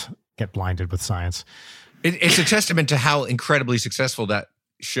and get blinded with science. It's a testament to how incredibly successful that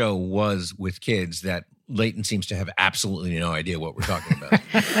show was with kids that Leighton seems to have absolutely no idea what we're talking about.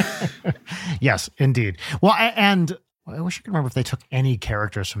 Yes, indeed. Well, and I wish I could remember if they took any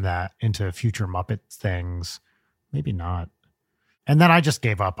characters from that into future Muppet things. Maybe not. And then I just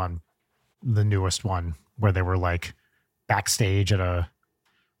gave up on the newest one where they were like backstage at a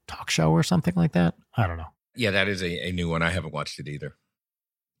talk show or something like that. I don't know. Yeah, that is a new one. I haven't watched it either.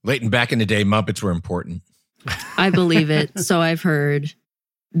 Leighton, back in the day, Muppets were important. I believe it. So I've heard.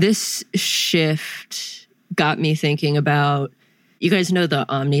 This shift got me thinking about, you guys know the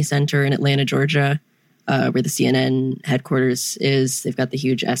Omni Center in Atlanta, Georgia, where the CNN headquarters is. They've got the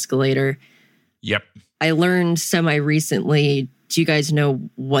huge escalator. Yep. I learned semi-recently, do you guys know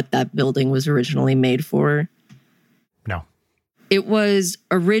what that building was originally made for? No. It was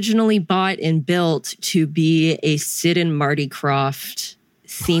originally bought and built to be a Sid and Marty Krofft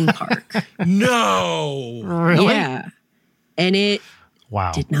theme park. No! Really? Yeah. And it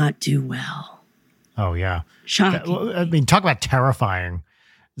Wow. did not do well. Oh, yeah. Shocking. I mean, talk about terrifying.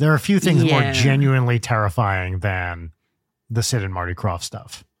 There are a few things more Yeah. genuinely terrifying than the Sid and Marty Krofft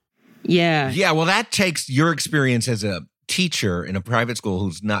stuff. Yeah. Yeah, well, that takes your experience as a teacher in a private school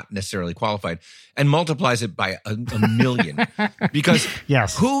who's not necessarily qualified and multiplies it by a million. Because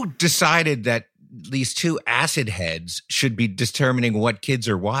Yes. who decided that these two acid heads should be determining what kids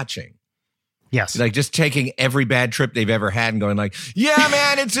are watching? Yes. Like just taking every bad trip they've ever had and going like, yeah,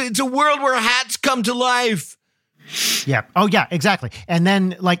 man, it's a world where hats come to life. Yeah. Oh, yeah, exactly. And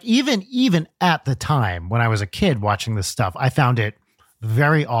then like even at the time when I was a kid watching this stuff, I found it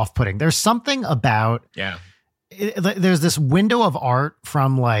very off-putting. There's something about there's this window of art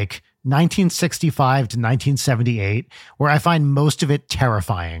from like 1965 to 1978 where I find most of it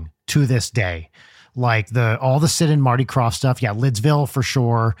terrifying to this day. Like all the Sid and Marty Krofft stuff. Yeah, Lidsville for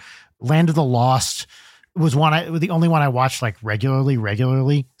sure. Land of the Lost was the only one I watched like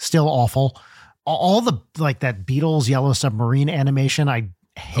regularly. Still awful. All the like that Beatles Yellow Submarine animation I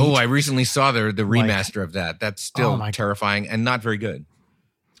hate. Oh, I recently saw the remaster of that. That's still Oh terrifying and not very good.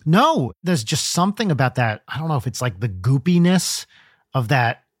 No, there's just something about that. I don't know if it's like the goopiness of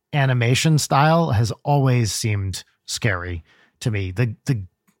that animation style has always seemed scary to me. The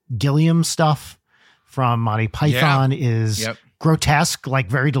Gilliam stuff from Monty Python is grotesque, like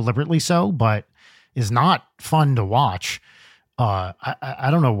very deliberately so, but is not fun to watch. I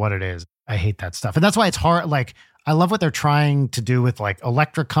don't know what it is. I hate that stuff. And that's why it's hard. Like, I love what they're trying to do with like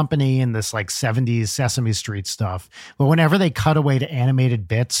Electric Company and this like 70s Sesame Street stuff. But whenever they cut away to animated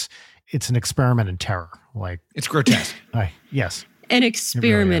bits, it's an experiment in terror. Like, it's grotesque. Yes. An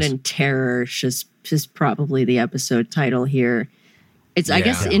experiment really in terror is probably the episode title here. It's, I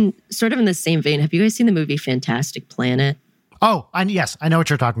guess, in sort of in the same vein. Have you guys seen the movie Fantastic Planet? Oh, yes, I know what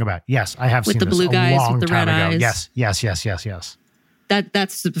you're talking about. Yes, I have with seen the this blue a guys long with the time red ago. eyes. Yes.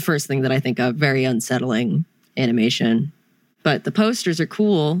 That's the first thing that I think of. Very unsettling animation. But the posters are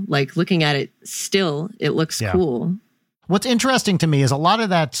cool. Like looking at it still, it looks cool. What's interesting to me is a lot of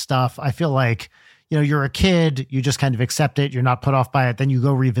that stuff, I feel like, you're a kid, you just kind of accept it, you're not put off by it, then you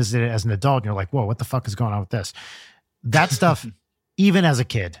go revisit it as an adult and you're like, whoa, what the fuck is going on with this? That stuff, even as a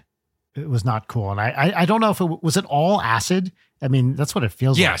kid, it was not cool. And I don't know if was it all acid? I mean, that's what it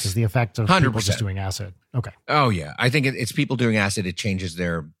feels like, is the effect of 100%. People just doing acid. Okay. Oh yeah. I think it's people doing acid. It changes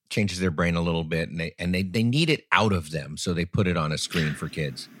their brain a little bit, and they need it out of them. So they put it on a screen for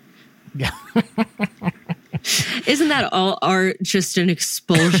kids. Yeah. Isn't that all art just an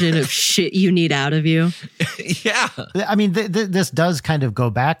expulsion of shit you need out of you? Yeah. I mean, this does kind of go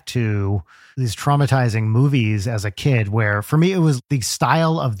back to these traumatizing movies as a kid, where for me, it was the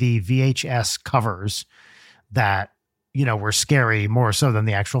style of the VHS covers that, were scary more so than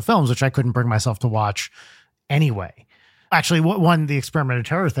the actual films, which I couldn't bring myself to watch anyway. Actually, the experimental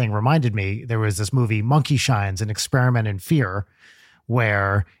terror thing reminded me, there was this movie, Monkey Shines, An Experiment in Fear,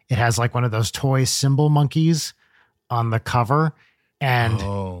 where it has like one of those toy symbol monkeys on the cover.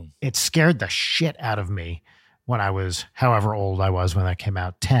 And it scared the shit out of me when I was, however old I was when that came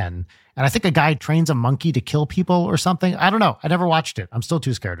out, 10. And I think a guy trains a monkey to kill people or something. I don't know. I never watched it. I'm still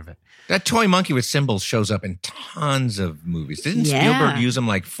too scared of it. That toy monkey with symbols shows up in tons of movies. Didn't Spielberg use them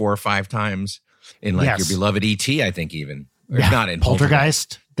like 4 or 5 times in like your beloved E.T., I think even? Or not in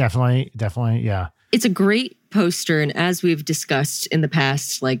Poltergeist. Definitely. Yeah. It's a great poster, and as we've discussed in the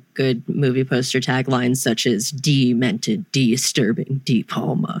past, like good movie poster taglines such as demented, disturbing, De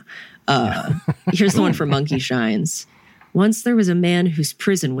Palma. Here's the one for Monkey Shines. Once there was a man whose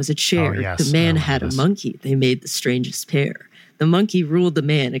prison was a chair. The man had a monkey. They made the strangest pair. The monkey ruled the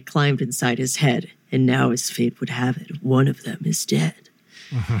man and climbed inside his head, and now as fate would have it, one of them is dead.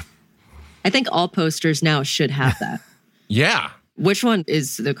 Mm-hmm. I think all posters now should have that. Yeah. Which one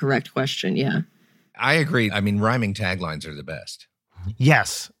is the correct question? Yeah. I agree. I mean, rhyming taglines are the best.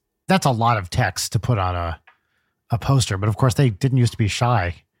 Yes. That's a lot of text to put on a poster. But of course, they didn't used to be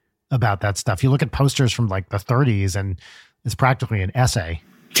shy about that stuff. You look at posters from like the 30s and it's practically an essay.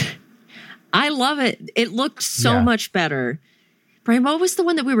 I love it. It looked so much better. Brian, what was the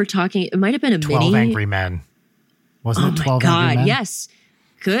one that we were talking? It might have been a 12 Angry Men. Wasn't it 12 Angry Men? Yes.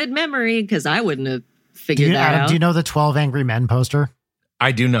 Good memory, because I wouldn't have figured that out. Do you know the 12 Angry Men poster?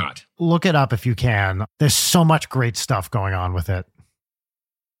 I do not. Look it up if you can. There's so much great stuff going on with it.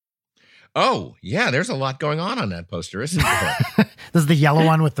 Oh, yeah. There's a lot going on that poster, isn't there? This is the yellow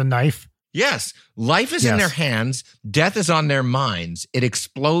one with the knife. Yes. Life is in their hands. Death is on their minds. It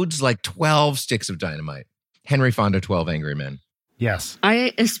explodes like 12 sticks of dynamite. Henry Fonda, 12 Angry Men. Yes.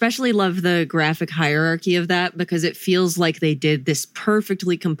 I especially love the graphic hierarchy of that because it feels like they did this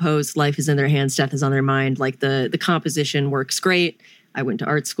perfectly composed life is in their hands, death is on their mind. Like the composition works great. I went to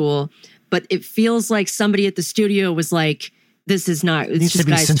art school, but it feels like somebody at the studio was like, this is not, it's just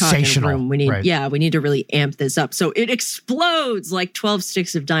guys talking in a room. We need to really amp this up. So it explodes like 12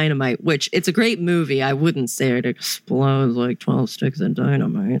 sticks of dynamite, which it's a great movie. I wouldn't say it explodes like 12 sticks of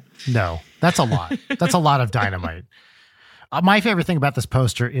dynamite. No, that's a lot. That's a lot of dynamite. My favorite thing about this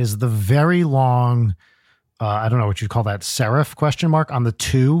poster is the very long, I don't know what you'd call that, serif question mark on the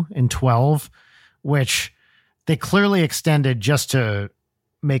 2 in 12, which they clearly extended just to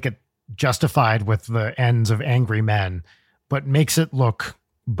make it justified with the ends of Angry Men, but makes it look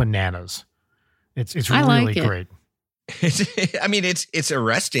bananas. It's really great. I mean, it's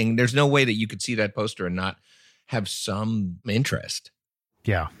arresting. There's no way that you could see that poster and not have some interest.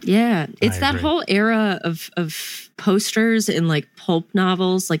 Yeah. Yeah. It's that whole era of posters and like pulp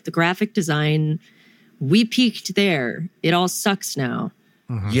novels, like the graphic design. We peaked there. It all sucks now.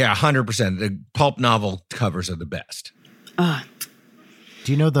 Mm-hmm. Yeah, 100%. The pulp novel covers are the best.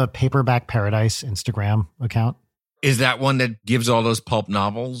 Do you know the Paperback Paradise Instagram account? Is that one that gives all those pulp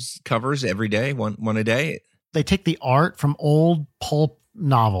novels covers every day, one a day? They take the art from old pulp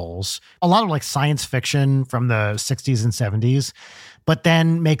novels, a lot of like science fiction from the 60s and 70s, but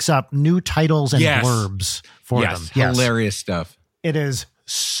then makes up new titles and blurbs for them. Yes, hilarious stuff. It is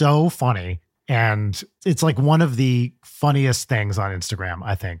so funny. And it's like one of the funniest things on Instagram,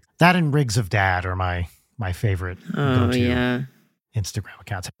 I think. That and Rigs of Dad are my favorite go-to Instagram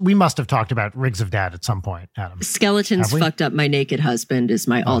accounts. We must have talked about Rigs of Dad at some point, Adam. Skeletons Fucked Up My Naked Husband is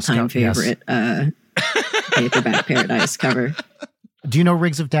my all-time favorite Paperback Paradise cover. Do you know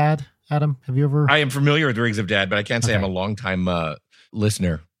Rigs of Dad, Adam? Have you ever? I am familiar with Rigs of Dad, but I can't say I'm a long-time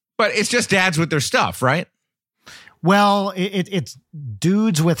listener. But it's just dads with their stuff, right? Well, it's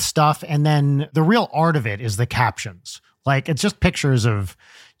dudes with stuff, and then the real art of it is the captions. Like, it's just pictures of,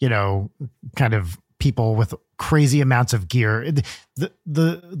 kind of people with crazy amounts of gear.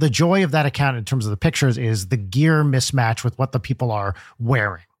 The joy of that account in terms of the pictures is the gear mismatch with what the people are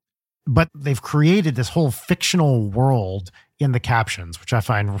wearing. But they've created this whole fictional world in the captions, which I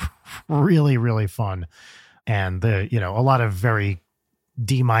find really, really fun. And a lot of very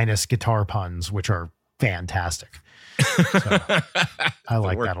D- guitar puns, which are fantastic. So I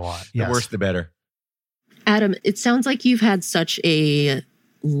like that a lot. The worse, the better. Adam, it sounds like you've had such a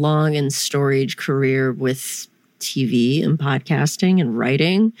long and storied career with TV and podcasting and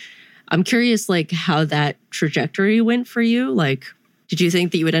writing. I'm curious, how that trajectory went for you. Did you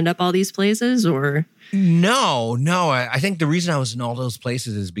think that you would end up all these places, or? No. I think the reason I was in all those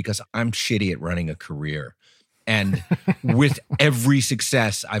places is because I'm shitty at running a career. And with every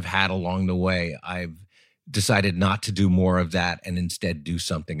success I've had along the way, I've decided not to do more of that and instead do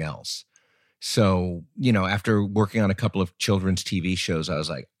something else. So, after working on a couple of children's TV shows, I was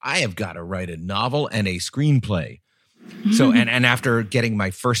like, I have got to write a novel and a screenplay. So, and after getting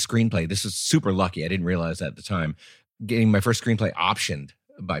my first screenplay, this is super lucky. I didn't realize that at the time. Getting my first screenplay optioned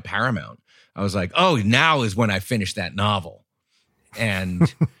by Paramount, I was like, oh, now is when I finish that novel.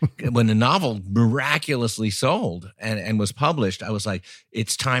 And when the novel miraculously sold and was published, I was like,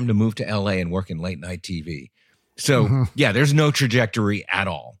 it's time to move to LA and work in late night TV. So, yeah, there's no trajectory at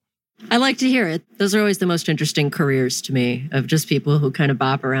all. I like to hear it. Those are always the most interesting careers to me, of just people who kind of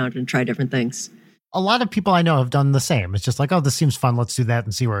bop around and try different things. A lot of people I know have done the same. It's just like, oh, this seems fun. Let's do that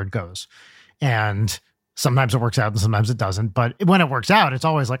and see where it goes. And sometimes it works out and sometimes it doesn't. But when it works out, it's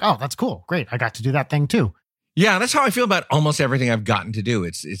always like, oh, that's cool. Great. I got to do that thing too. Yeah, that's how I feel about almost everything I've gotten to do.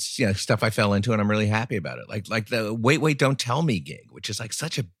 It's stuff I fell into, and I'm really happy about it. Like the Wait, Don't Tell Me gig, which is like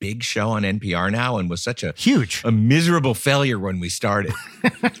such a big show on NPR now, and was such a miserable failure when we started.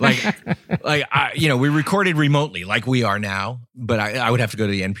 We recorded remotely, like we are now. But I would have to go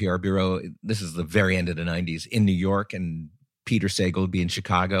to the NPR bureau. This is the very end of the '90s in New York, and Peter Sagal would be in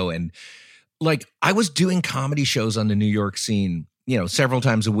Chicago, and I was doing comedy shows on the New York scene, several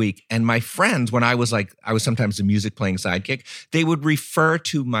times a week. And my friends, when I was sometimes the music playing sidekick, they would refer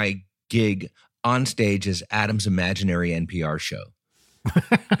to my gig on stage as Adam's imaginary NPR show.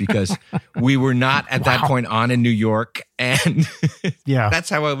 Because we were not at that point on in New York. And that's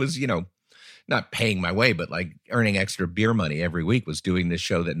how I was, not paying my way, but earning extra beer money every week, was doing this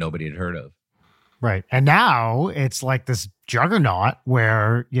show that nobody had heard of. Right. And now it's like this juggernaut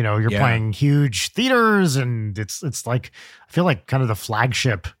where, you're playing huge theaters, and it's like, I feel like kind of the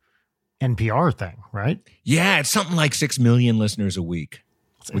flagship NPR thing, right? Yeah. It's something like 6 million listeners a week,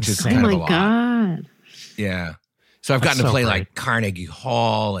 which is kind of a lot. Oh my God. Yeah. So I've gotten to play like Carnegie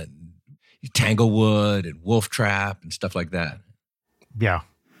Hall and Tanglewood and Wolf Trap and stuff like that. Yeah.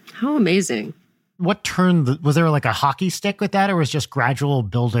 How amazing. What turned, was there like a hockey stick with that, or was just gradual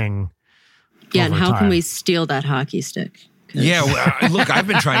building? Yeah, and how can we steal that hockey stick? Yeah, look, I've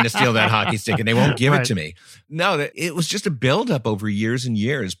been trying to steal that hockey stick and they won't give it to me. No, it was just a buildup over years and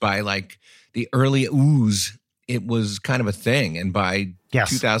years. By the early ooze, it was kind of a thing. And by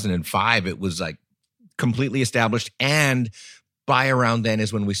 2005, it was completely established. And by around then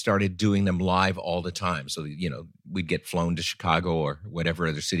is when we started doing them live all the time. So, we'd get flown to Chicago or whatever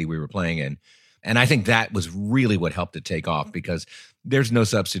other city we were playing in. And I think that was really what helped it take off, because there's no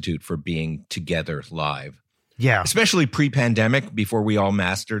substitute for being together live. Yeah. Especially pre-pandemic, before we all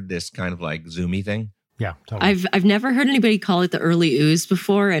mastered this kind of Zoomy thing. Yeah. Totally. I've never heard anybody call it the early ooze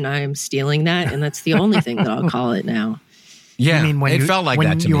before, and I am stealing that, and that's the only thing that I'll call it now. Yeah. I mean, when it felt like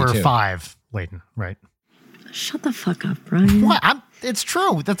that to me, when you too. were 5, Leighton, right? Shut the fuck up, Brian. What? It's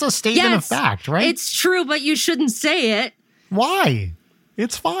true. That's a statement of fact, right? It's true, but you shouldn't say it. Why?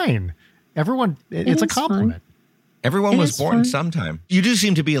 It's fine. Everyone, it's a compliment. Fine. Everyone was born sometime. You do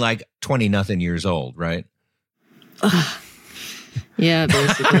seem to be 20-nothing years old, right? Yeah,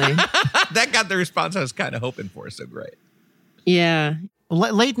 basically. That got the response I was kind of hoping for, so great. Yeah.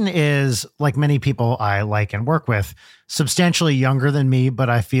 Leighton is, like many people I like and work with, substantially younger than me, but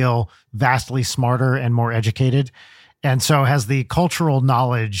I feel vastly smarter and more educated. And so has the cultural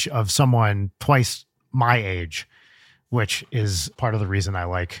knowledge of someone twice my age, which is part of the reason I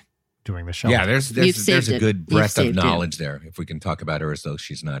like doing the show. Yeah, there's a good breadth of knowledge there. If we can talk about her as though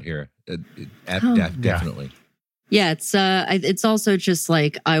she's not here, definitely. Yeah, it's also just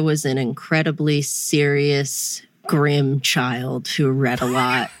I was an incredibly serious, grim child who read a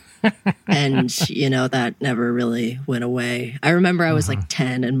lot, and that never really went away. I remember I was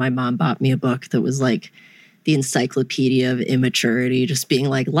 10, and my mom bought me a book that was the Encyclopedia of Immaturity, just being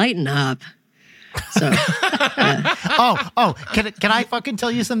lighten up. So, Can I fucking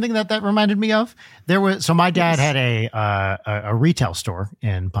tell you something that reminded me of? So my dad had a retail store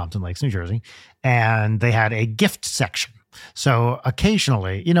in Pompton Lakes, New Jersey, and they had a gift section. So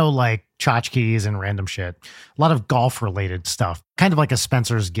occasionally, like tchotchkes and random shit, a lot of golf related stuff, kind of like a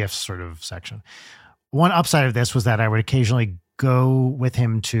Spencer's Gifts sort of section. One upside of this was that I would occasionally go with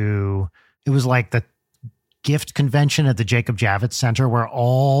him to, it was like the gift convention at the Jacob Javits Center where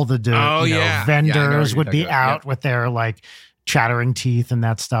all the vendors would be out with their like chattering teeth and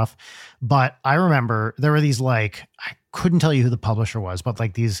that stuff. But I remember there were these I couldn't tell you who the publisher was, but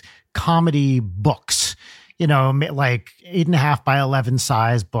like these comedy books, like 8.5 by 11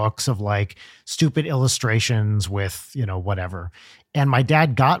 size books of like stupid illustrations with, whatever. And my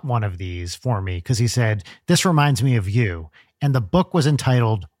dad got one of these for me because he said, "This reminds me of you." And the book was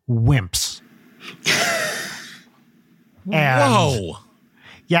entitled Wimps. Whoa.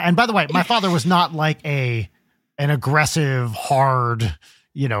 Yeah. And by the way, my father was not like an aggressive, hard,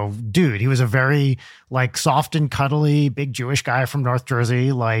 dude. He was a very like soft and cuddly, big Jewish guy from North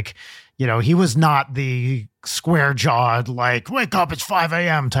Jersey. Like, he was not the square jawed, like, wake up, it's 5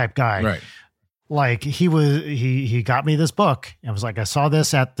 a.m. type guy. Right. Like he got me this book and was like, I saw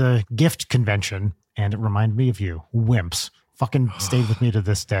this at the gift convention and it reminded me of you. Wimps. Fucking stayed with me to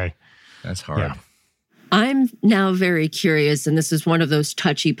this day. That's hard. Yeah. I'm now very curious, and this is one of those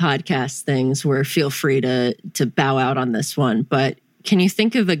touchy podcast things where feel free to bow out on this one, but can you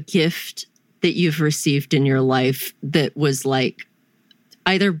think of a gift that you've received in your life that was like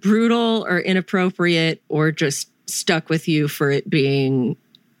either brutal or inappropriate or just stuck with you for it being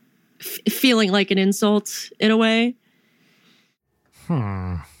feeling like an insult in a way?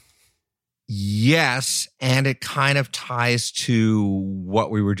 Yes, and it kind of ties to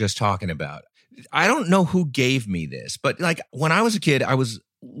what we were just talking about. I don't know who gave me this, but like when I was a kid, I was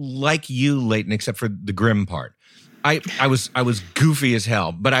like you, Leighton, except for the grim part. I was goofy as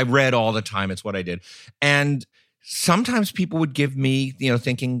hell, but I read all the time. It's what I did. And sometimes people would give me,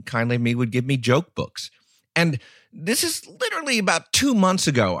 thinking kindly of me, would give me joke books. And this is literally about 2 months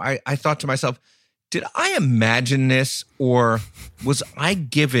ago. I thought to myself, did I imagine this, or was I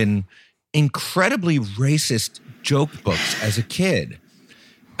given incredibly racist joke books as a kid?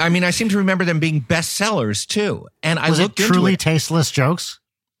 I mean, I seem to remember them being bestsellers too. And I looked into it. Truly tasteless jokes?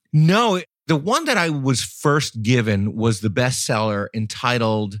 No, the one that I was first given was the bestseller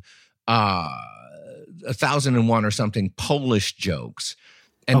entitled 1001 or something, Polish jokes.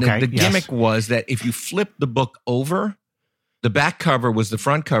 And the gimmick was that if you flipped the book over, the back cover was the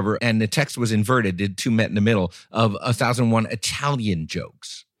front cover and the text was inverted. The two met in the middle of 1001 Italian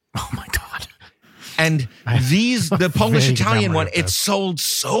jokes. Oh my God. And the Polish Italian one, it sold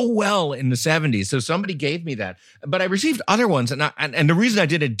so well in the 70s. So somebody gave me that. But I received other ones. And the reason I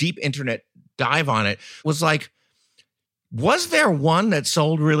did a deep internet dive on it was like, was there one that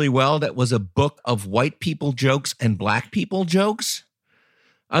sold really well that was a book of white people jokes and black people jokes?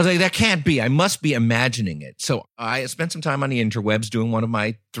 I was like, that can't be. I must be imagining it. So I spent some time on the interwebs doing one of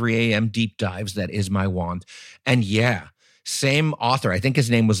my 3 a.m. deep dives. That is my want. And yeah. Same author, I think his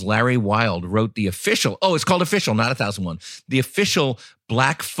name was Larry Wilde, wrote the official, it's called Official, not 1001, the official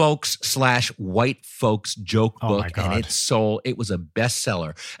black folks / white folks joke book. And it was a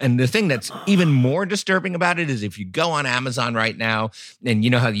bestseller. And the thing that's even more disturbing about it is if you go on Amazon right now, and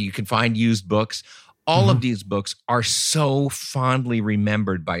you know how you can find used books, all of these books are so fondly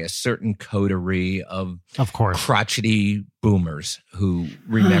remembered by a certain coterie of course, crotchety boomers who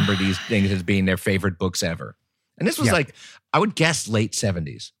remember these things as being their favorite books ever. And this was like, I would guess late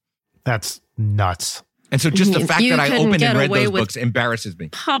 70s. That's nuts. And so just the fact that I opened and read those books embarrasses me.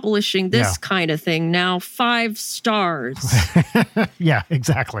 Publishing this kind of thing now, 5 stars. Yeah,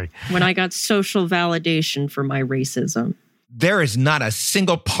 exactly. When I got social validation for my racism. There is not a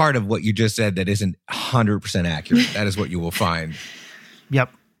single part of what you just said that isn't 100% accurate. That is what you will find.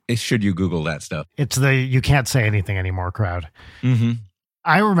 Yep. Should you Google that stuff. It's the you can't say anything anymore crowd. Mm-hmm.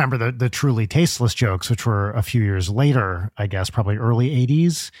 I remember the truly tasteless jokes, which were a few years later, I guess, probably early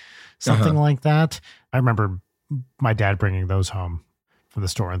 80s, something like that. I remember my dad bringing those home from the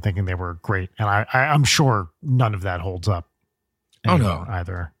store and thinking they were great. And I'm sure none of that holds up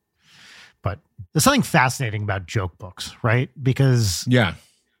either. But there's something fascinating about joke books, right? Because,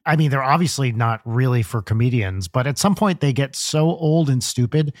 I mean, they're obviously not really for comedians, but at some point they get so old and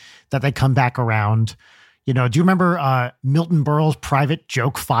stupid that they come back around. Do you remember Milton Berle's Private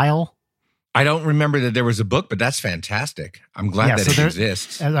Joke File? I don't remember that there was a book, but that's fantastic. I'm glad that it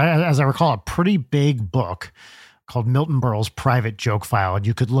exists. As I recall, a pretty big book called Milton Berle's Private Joke File, and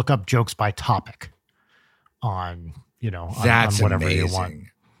you could look up jokes by topic on, on whatever amazing. You want.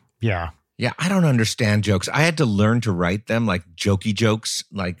 Yeah. Yeah, I don't understand jokes. I had to learn to write them, like jokey jokes.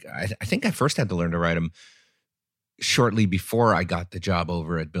 Like I think I first had to learn to write them shortly before I got the job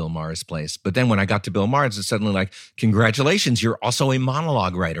over at Bill Maher's place. But then when I got to Bill Maher's, it's suddenly like, congratulations, you're also a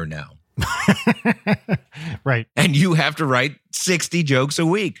monologue writer now. Right. And you have to write 60 jokes a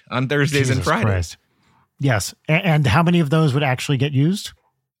week on Thursdays and Fridays. Christ. Yes. And how many of those would actually get used?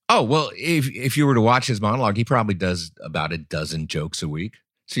 Oh, well, if you were to watch his monologue, he probably does about a dozen jokes a week.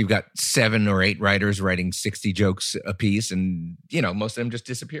 So you've got 7 or 8 writers writing 60 jokes a piece, and, most of them just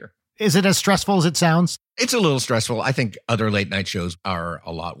disappear. Is it as stressful as it sounds? It's a little stressful. I think other late night shows are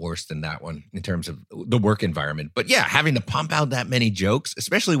a lot worse than that one in terms of the work environment. But yeah, having to pump out that many jokes,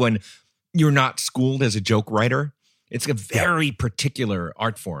 especially when you're not schooled as a joke writer, it's a very particular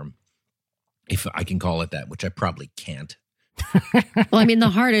art form, if I can call it that, which I probably can't. Well, I mean, the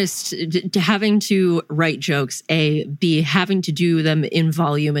hardest having to write jokes, A, B, having to do them in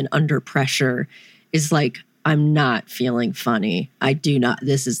volume and under pressure is like, I'm not feeling funny. I do not.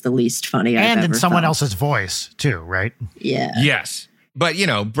 This is the least funny I've ever And in someone felt. else's voice too, right? Yeah. Yes. But,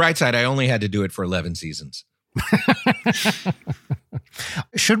 bright side, I only had to do it for 11 seasons.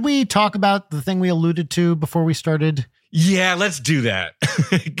 Should we talk about the thing we alluded to before we started? Yeah, let's do that.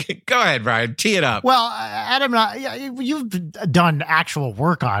 Go ahead, Brian. Tee it up. Well, Adam, you've done actual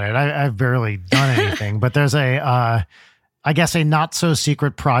work on it. I've barely done anything, but there's I guess a not so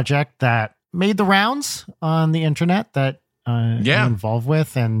secret project that made the rounds on the internet that I'm involved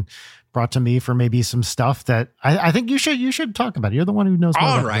with and brought to me for maybe some stuff that I think you should talk about. You're the one who knows more.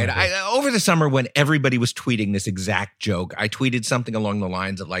 All right. Over the summer when everybody was tweeting this exact joke, I tweeted something along the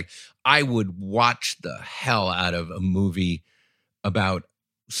lines of like, I would watch the hell out of a movie about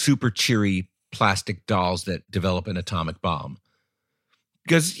super cheery plastic dolls that develop an atomic bomb.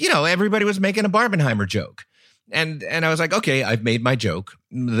 Because, everybody was making a Barbenheimer joke. And I was like, okay, I've made my joke.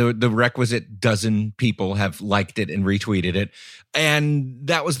 The requisite dozen people have liked it and retweeted it. And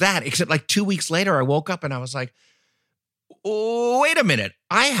that was that. Except like 2 weeks later, I woke up and I was like, oh, wait a minute.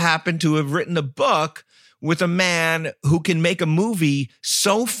 I happen to have written a book with a man who can make a movie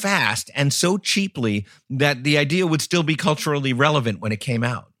so fast and so cheaply that the idea would still be culturally relevant when it came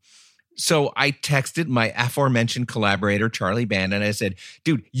out. So I texted my aforementioned collaborator, Charlie Band, and I said,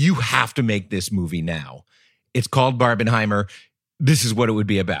 dude, you have to make this movie now. It's called Barbenheimer. This is what it would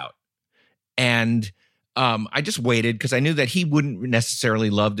be about. And I just waited because I knew that he wouldn't necessarily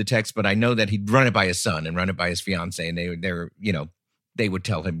love the text, but I know that he'd run it by his son and run it by his fiance, and they would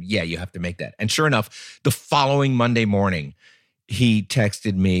tell him, yeah, you have to make that. And sure enough, the following Monday morning, he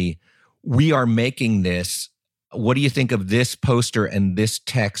texted me, we are making this. What do you think of this poster and this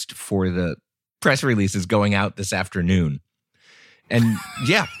text for the press releases going out this afternoon? And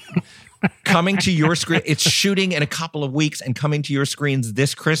yeah. Coming to your screen, it's shooting in a couple of weeks and coming to your screens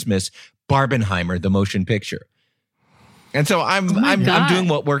this Christmas, Barbenheimer, the motion picture. And so I'm doing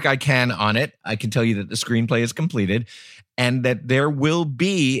what work I can on it. I can tell you that the screenplay is completed and that there will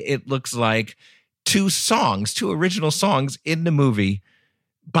be, it looks like, 2 original songs in the movie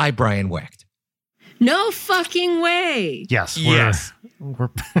by Brian Wecht. No fucking way. Yes. Yes.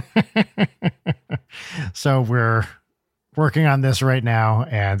 So we're working on this right now,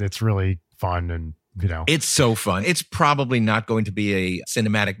 and it's really fun, and it's so fun. It's probably not going to be a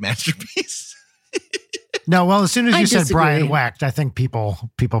cinematic masterpiece. No, well, as soon as you said disagree. Brian Wecht, I think people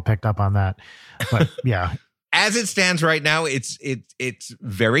picked up on that. But yeah. As it stands right now, it's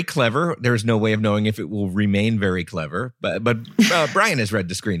very clever. There's no way of knowing if it will remain very clever. But Brian has read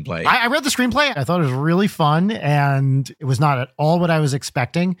the screenplay. I read the screenplay. I thought it was really fun, and it was not at all what I was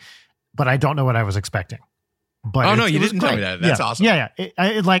expecting. But I don't know what I was expecting. But no, you didn't tell me that. That's awesome. Yeah.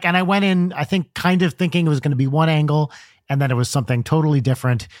 And I went in, I think, kind of thinking it was going to be one angle, and then it was something totally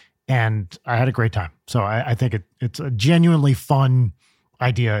different, and I had a great time. So I think it's a genuinely fun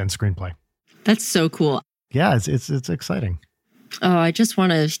idea and screenplay. That's so cool. Yeah, it's exciting. Oh, I just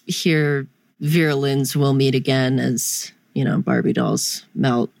want to hear Vera Lynn's "We'll Meet Again" as, Barbie dolls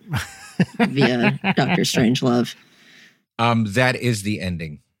melt via Dr. Strangelove. That is the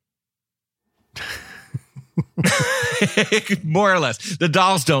ending. More or less. The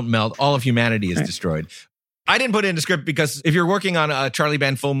dolls don't melt. All of humanity is destroyed. I didn't put it in the script because if you're working on a Charlie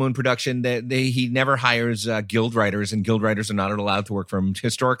Band Full Moon production, he never hires guild writers, and guild writers are not allowed to work for him.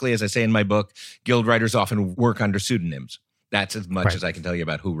 Historically, as I say in my book, guild writers often work under pseudonyms. That's as much as I can tell you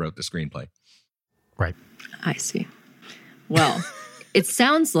about who wrote the screenplay. Right. I see. Well, it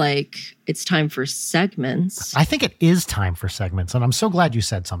sounds like it's time for segments. I think it is time for segments, and I'm so glad you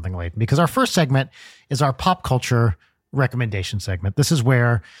said something, Leighton, because our first segment is our pop culture recommendation segment. This is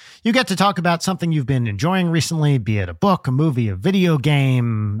where you get to talk about something you've been enjoying recently, be it a book, a movie, a video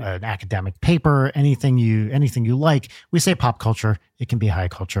game, an academic paper, anything you like. We say pop culture. It can be high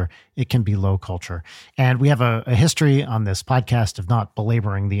culture. It can be low culture. And we have a history on this podcast of not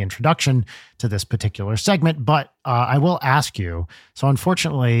belaboring the introduction to this particular segment, but I will ask you. So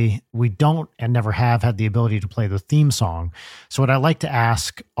unfortunately, we don't and never have had the ability to play the theme song. So what I like to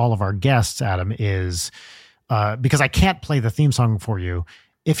ask all of our guests, Adam, is because I can't play the theme song for you,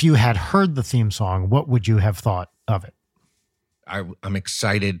 if you had heard the theme song, what would you have thought of it? I'm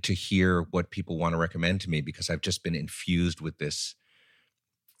excited to hear what people want to recommend to me because I've just been infused with this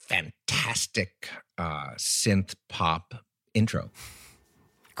fantastic synth pop intro.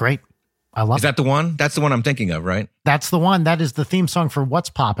 Great. I love it. Is that the one? That's the one I'm thinking of, right? That's the one. That is the theme song for What's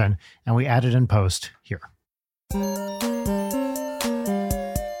Poppin', and we added in post here.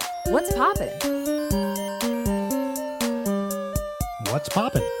 What's poppin'? What's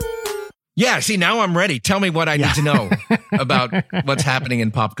poppin'? Yeah, see, now I'm ready. Tell me what I need to know about what's happening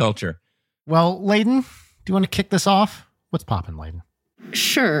in pop culture. Well, Layden, do you want to kick this off? What's poppin', Layden?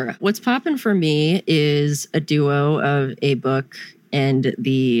 Sure. What's poppin' for me is a duo of a book and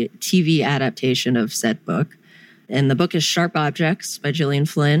the TV adaptation of said book. And the book is Sharp Objects by Gillian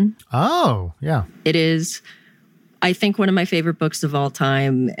Flynn. Oh, yeah. It is, I think, one of my favorite books of all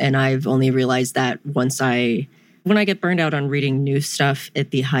time. And I've only realized that when I get burned out on reading new stuff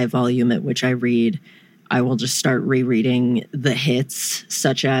at the high volume at which I read, I will just start rereading the hits,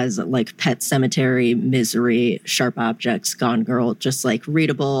 such as like Pet Cemetery, Misery, Sharp Objects, Gone Girl, just like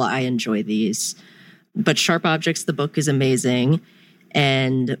readable. I enjoy these. But Sharp Objects, the book is amazing.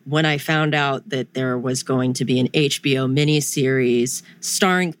 And when I found out that there was going to be an HBO miniseries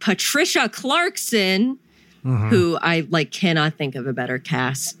starring Patricia Clarkson, who I cannot think of a better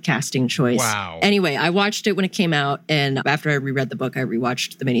casting choice. Wow. Anyway, I watched it when it came out, and after I reread the book, I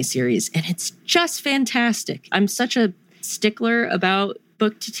rewatched the miniseries, and it's just fantastic. I'm such a stickler about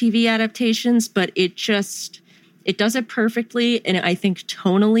book to TV adaptations, but it does it perfectly, and I think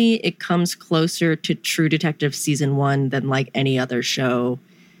tonally it comes closer to True Detective season 1 than like any other show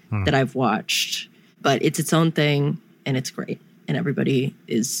that I've watched. But it's its own thing, and it's great, and everybody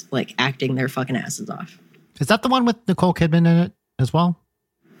is like acting their fucking asses off. Is that the one with Nicole Kidman in it as well?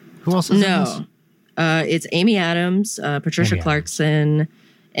 Who else is in this? It's Amy Adams, Patricia Clarkson,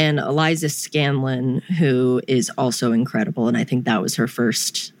 and Eliza Scanlon, who is also incredible. And I think that was her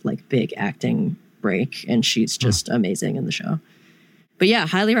first like big acting break. And she's just amazing in the show. But yeah,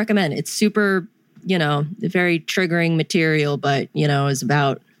 highly recommend. It's super, very triggering material, but, is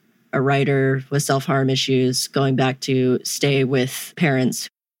about a writer with self-harm issues going back to stay with parents.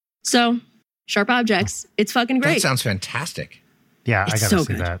 So Sharp Objects. It's fucking great. That sounds fantastic. Yeah, I gotta see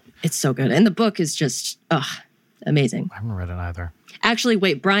good. that. It's so good. And the book is just, amazing. I haven't read it either. Actually,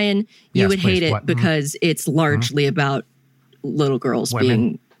 wait, Brian, you would hate it because it's largely about little girls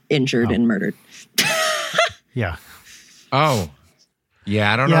being injured and murdered. Yeah. Oh.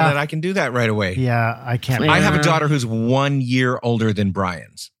 Yeah, I don't know that I can do that right away. Yeah, I can't. I have a daughter who's 1 year older than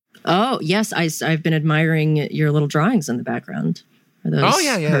Brian's. Oh, yes. I've been admiring your little drawings in the background. Are those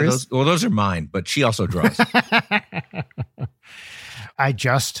hers? Those are mine, but she also draws. I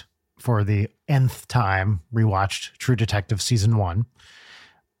just, for the nth time, rewatched True Detective season 1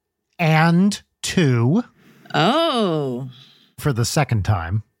 and 2. Oh. For the second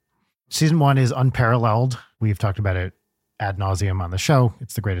time. Season 1 is unparalleled. We've talked about it ad nauseum on the show.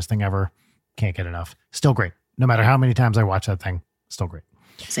 It's the greatest thing ever. Can't get enough. Still great. No matter how many times I watch that thing, still great.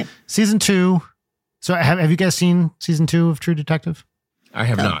 Same. Season 2. So have you guys seen season 2 of True Detective? I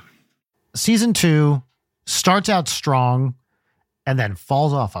have not. Season 2 starts out strong and then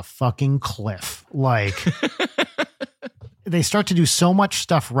falls off a fucking cliff. Like, they start to do so much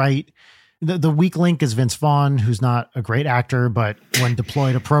stuff right. The weak link is Vince Vaughn, who's not a great actor, but when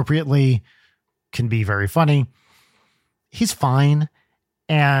deployed appropriately, can be very funny. He's fine.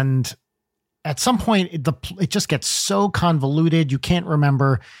 And at some point, it just gets so convoluted. You can't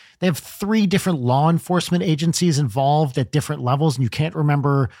remember. They have 3 different law enforcement agencies involved at different levels, and you can't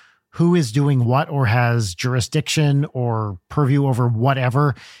remember who is doing what or has jurisdiction or purview over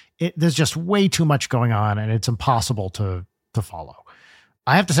whatever. There's just way too much going on, and it's impossible to follow.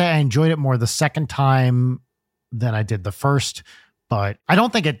 I have to say I enjoyed it more the second time than I did the first, but I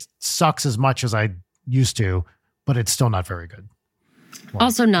don't think it sucks as much as I used to, but it's still not very good.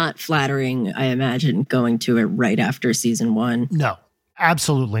 Also not flattering, I imagine, going to it right after season 1. No,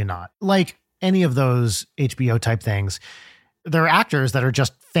 absolutely not. Like any of those HBO type things, there are actors that are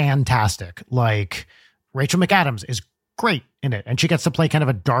just fantastic. Like Rachel McAdams is great in it. And she gets to play kind of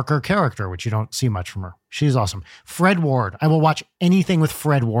a darker character, which you don't see much from her. She's awesome. Fred Ward. I will watch anything with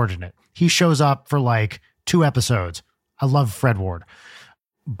Fred Ward in it. He shows up for like 2 episodes. I love Fred Ward.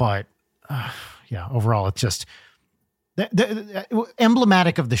 But yeah, overall, it's just the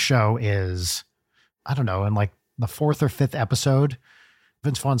emblematic of the show is, I don't know, in like the 4th or 5th episode,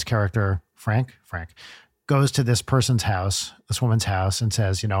 Vince Vaughn's character, Frank, goes to this person's house, this woman's house, and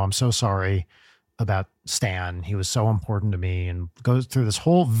says, I'm so sorry about Stan. He was so important to me, and goes through this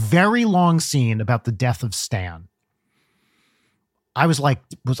whole very long scene about the death of Stan. I was like,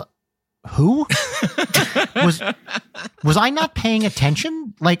 who? was I not paying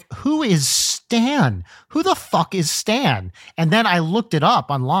attention? Like, who is Stan? Who the fuck is Stan? And then I looked it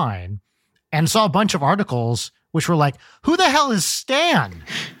up online and saw a bunch of articles which were like, who the hell is Stan?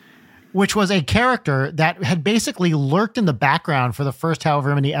 Which was a character that had basically lurked in the background for the first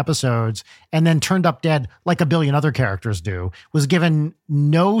however many episodes and then turned up dead like a billion other characters do, was given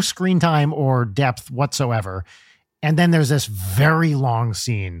no screen time or depth whatsoever. And then there's this very long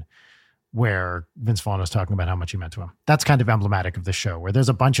scene where Vince Vaughn was talking about how much he meant to him. That's kind of emblematic of the show, where there's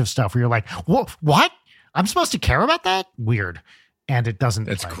a bunch of stuff where you're like, what? I'm supposed to care about that? Weird. And it doesn't.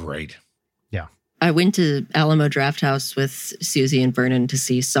 That's great. Yeah. I went to Alamo Drafthouse with Susie and Vernon to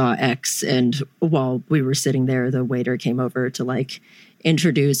see Saw X. And while we were sitting there, the waiter came over to like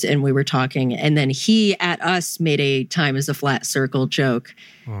introduce, and we were talking. And then he at us made a time is a flat circle joke.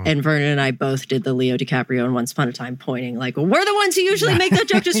 And Vernon and I both did the Leo DiCaprio and Once Upon a Time pointing like, well, we're the ones who usually make that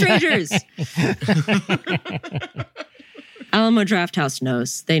joke to strangers. Alamo Drafthouse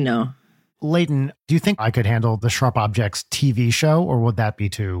knows. They know. Leighton, do you think I could handle the Sharp Objects TV show, or would that be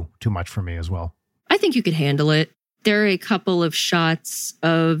too much for me as well? I think you could handle it. There are a couple of shots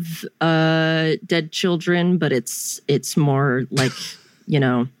of dead children, but it's more like,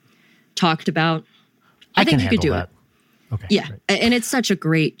 talked about. I think you could do it. Okay. Yeah. Great. And it's such a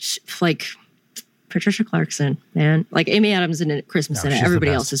great, like, Patricia Clarkson, man. Like Amy Adams and Christmas in it.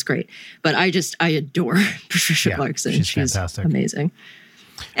 Everybody else is great. But I adore Patricia Clarkson. She's fantastic. Amazing.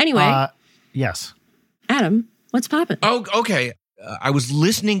 Anyway. Yes. Adam, what's poppin'? Oh, okay. I was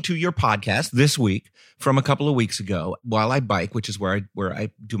listening to your podcast this week from a couple of weeks ago while I bike, which is where I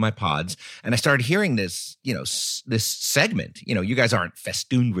do my pods. And I started hearing this, this segment. You guys aren't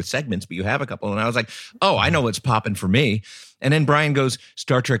festooned with segments, but you have a couple. And I was like, oh, I know what's popping for me. And then Brian goes,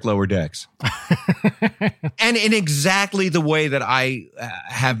 Star Trek Lower Decks. And in exactly the way that I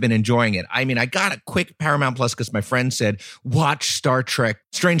have been enjoying it. I mean, I got a quick Paramount Plus because my friend said, watch Star Trek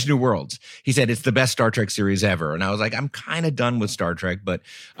Strange New Worlds. He said, it's the best Star Trek series ever. And I was like, I'm kind of done with Star Trek, but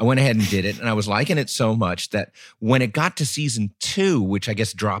I went ahead and did it. And I was liking it so much that when it got to season 2, which I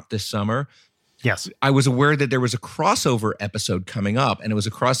guess dropped this summer, yes, I was aware that there was a crossover episode coming up, and it was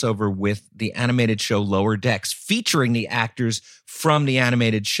a crossover with the animated show Lower Decks, featuring the actors from the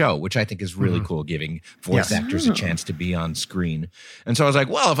animated show, which I think is really cool, giving voice actors a chance to be on screen. And so I was like,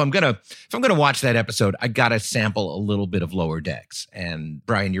 well, if I'm gonna watch that episode, I gotta sample a little bit of Lower Decks. And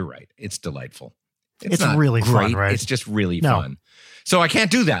Brian, you're right; it's delightful. It's really great. fun, right? It's just really fun. So I can't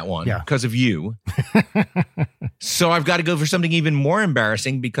do that one because of you. So I've got to go for something even more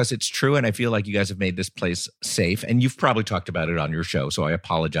embarrassing because it's true. And I feel like you guys have made this place safe. And you've probably talked about it on your show. So I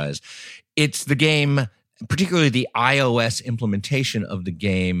apologize. It's the game, particularly the iOS implementation of the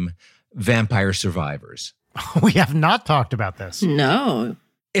game Vampire Survivors. We have not talked about this. No.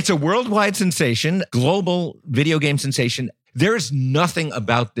 It's a worldwide sensation, global video game sensation. There's nothing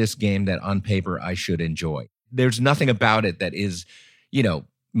about this game that on paper I should enjoy. There's nothing about it that is,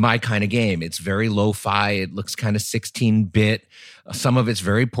 my kind of game. It's very lo-fi. It looks kind of 16-bit. Some of it's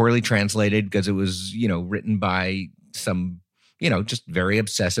very poorly translated because it was, written by some, just very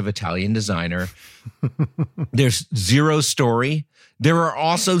obsessive Italian designer. There's zero story. There are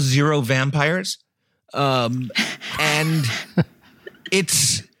also zero vampires. And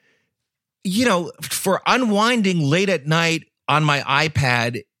it's, for unwinding late at night on my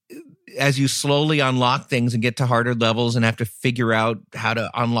iPad, as you slowly unlock things and get to harder levels and have to figure out how to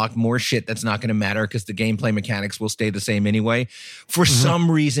unlock more shit that's not going to matter because the gameplay mechanics will stay the same anyway. For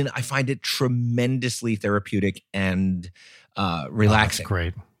some reason, I find it tremendously therapeutic and relaxing. That's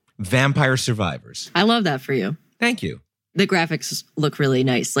great. Vampire Survivors. I love that for you. Thank you. The graphics look really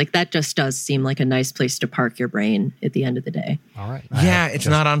nice. Like that just does seem like a nice place to park your brain at the end of the day. All right. Yeah, it's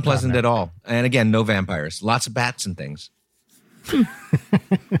not unpleasant at all. And again, no vampires. Lots of bats and things.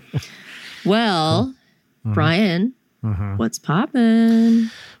 Well, Brian, what's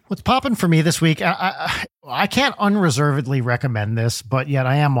poppin'? What's poppin' for me this week? I can't unreservedly recommend this, but yet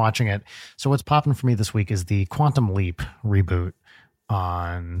I am watching it. So what's poppin' for me this week is the Quantum Leap reboot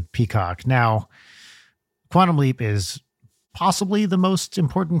on Peacock. Now, Quantum Leap is possibly the most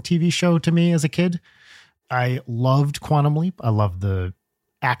important TV show to me as a kid. I loved Quantum Leap. I loved the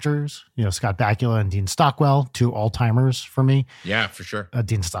actors, Scott Bakula and Dean Stockwell, two all-timers for me. Yeah, for sure.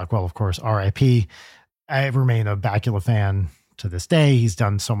 Dean Stockwell, of course, R.I.P. I remain a Bakula fan to this day. He's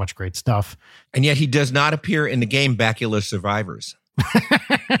done so much great stuff. And yet he does not appear in the game Bakula Survivors.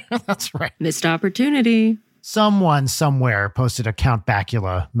 That's right. Missed opportunity. Someone somewhere posted a Count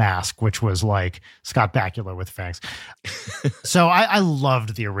Bakula mask, which was like Scott Bakula with fangs. So I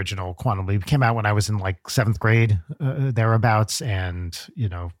loved the original Quantum Leap. It came out when I was in like 7th grade, thereabouts. And,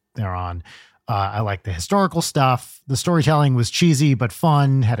 they're on. I like the historical stuff. The storytelling was cheesy, but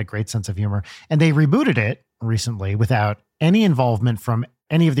fun, had a great sense of humor. And they rebooted it recently without any involvement from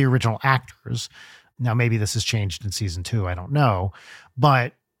any of the original actors. Now, maybe this has changed in season 2. I don't know.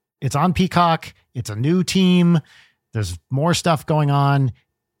 But it's on Peacock. It's a new team. There's more stuff going on.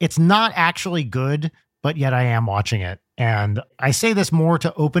 It's not actually good, but yet I am watching it. And I say this more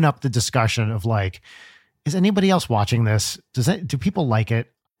to open up the discussion of like, is anybody else watching this? Do people like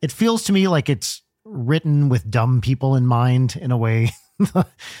it? It feels to me like it's written with dumb people in mind in a way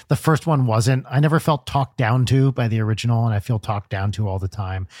the first one wasn't. I never felt talked down to by the original, and I feel talked down to all the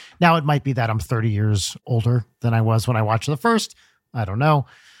time. Now, it might be that I'm 30 years older than I was when I watched the first. I don't know.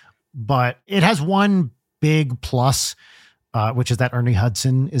 But it has one big plus, which is that Ernie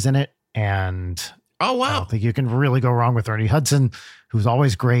Hudson is in it. And oh, wow. I don't think you can really go wrong with Ernie Hudson, who's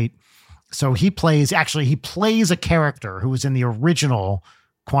always great. So he plays a character who was in the original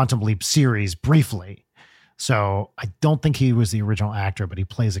Quantum Leap series briefly. So I don't think he was the original actor, but he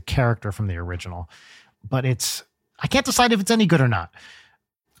plays a character from the original. But I can't decide if it's any good or not.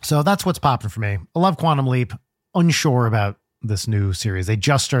 So that's what's popping for me. I love Quantum Leap. Unsure about this new series. They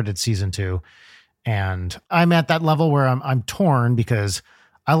just started season 2. And I'm at that level where I'm torn because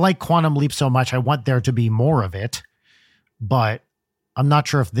I like Quantum Leap so much. I want there to be more of it, but I'm not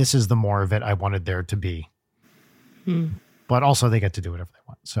sure if this is the more of it I wanted there to be. But also they get to do whatever they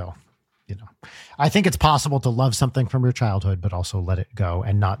want. So, I think it's possible to love something from your childhood, but also let it go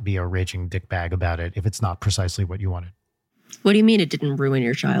and not be a raging dickbag about it if it's not precisely what you wanted. What do you mean it didn't ruin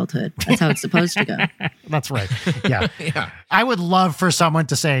your childhood? That's how it's supposed to go. That's right. Yeah. Yeah. I would love for someone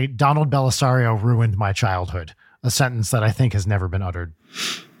to say Donald Belisario ruined my childhood, a sentence that I think has never been uttered.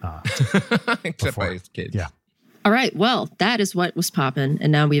 Except by his kids. Yeah. All right. Well, that is what was popping.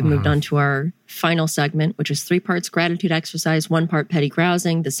 And now we've moved on to our final segment, which is 3 parts gratitude exercise, 1 part petty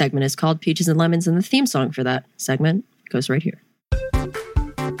grousing. The segment is called Peaches and Lemons, and the theme song for that segment goes right here.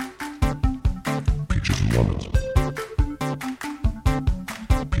 Peaches and lemons.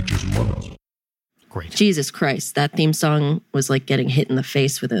 Peaches and lemons. Great. Jesus Christ. That theme song was like getting hit in the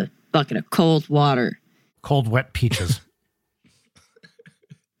face with a bucket of cold water. Cold, wet peaches.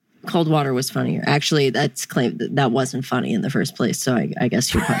 Cold water was funnier. Actually, that's claimed that wasn't funny in the first place. So I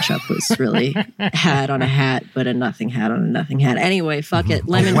guess your punch up was really hat on a hat, but a nothing hat on a nothing hat. Anyway, fuck it.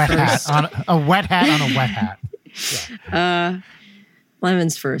 Lemon first. A wet hat on a wet hat. Yeah.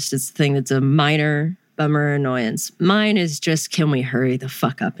 Lemons first. It's the thing that's a minor bummer annoyance. Mine is just, can we hurry the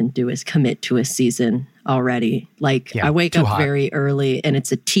fuck up and commit to a season already? Like, I wake up very early and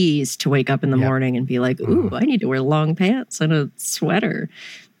it's a tease to wake up in the morning and be like, ooh, I need to wear long pants and a sweater.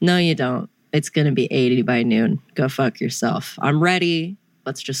 No, you don't. It's going to be 80 by noon. Go fuck yourself. I'm ready.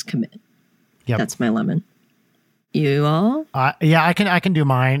 Let's just commit. Yep. That's my lemon. You all? Yeah, I can do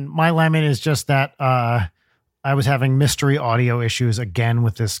mine. My lemon is just that I was having mystery audio issues again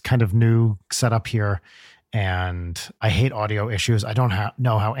with this kind of new setup here. And I hate audio issues. I don't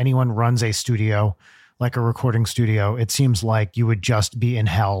know how anyone runs a studio like a recording studio. It seems like you would just be in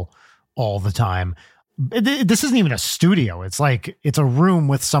hell all the time. This isn't even a studio. It's like it's a room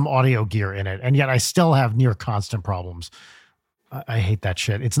with some audio gear in it. And yet I still have near constant problems. I hate that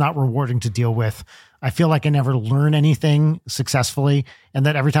shit. It's not rewarding to deal with. I feel like I never learn anything successfully. And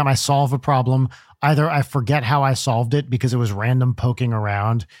that every time I solve a problem, either I forget how I solved it because it was random poking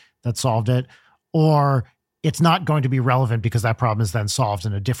around that solved it, or it's not going to be relevant because that problem is then solved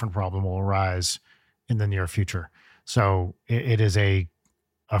and a different problem will arise in the near future. So it is a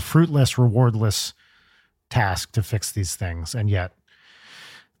fruitless, rewardless task to fix these things, and yet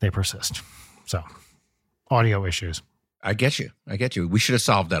they persist. So audio issues. I get you. We should have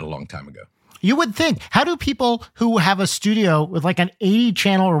solved that a long time ago. You would think, how do people who have a studio with like an 80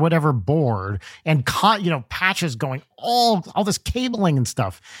 channel or whatever board and patches going, all this cabling and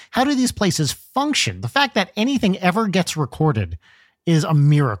stuff, how do these places function? The fact that anything ever gets recorded is a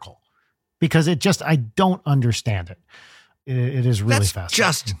miracle, because I don't understand it. It is really fascinating.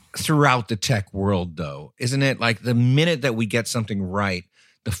 Just throughout the tech world, though, isn't it? Like the minute that we get something right,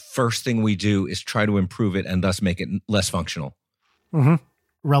 the first thing we do is try to improve it and thus make it less functional. Mm-hmm.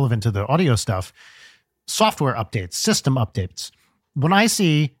 Relevant to the audio stuff, software updates, system updates. When I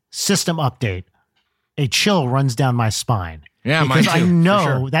see system update, a chill runs down my spine. Yeah, because mine too, I for know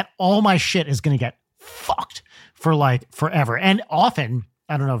sure. that all my shit is going to get fucked for like forever. And often,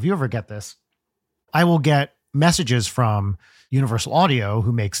 I don't know if you ever get this, I will get messages from Universal Audio,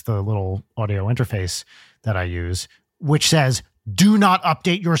 who makes the little audio interface that I use, which says, do not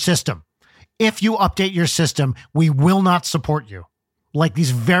update your system. If you update your system, we will not support you. Like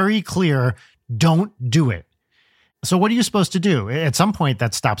these very clear, don't do it. So what are you supposed to do? At some point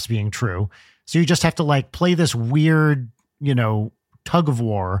that stops being true. So you just have to like play this weird, tug of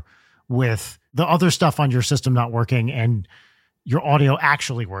war with the other stuff on your system not working and your audio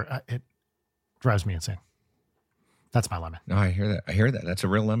actually work. It drives me insane. That's my lemon. No, I hear that. That's a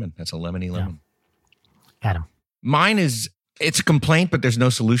real lemon. That's a lemony lemon. Yeah. Adam. Mine it's a complaint, but there's no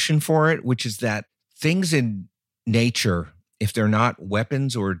solution for it, which is that things in nature, if they're not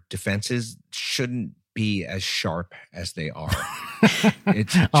weapons or defenses, shouldn't be as sharp as they are.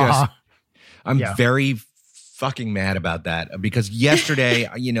 It's just, I'm very fucking mad about that because yesterday,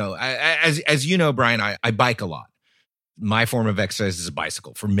 as you know, Brian, I bike a lot. My form of exercise is a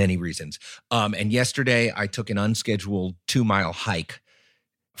bicycle for many reasons. And yesterday I took an unscheduled 2-mile hike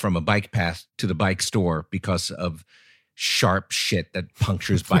from a bike path to the bike store because of sharp shit that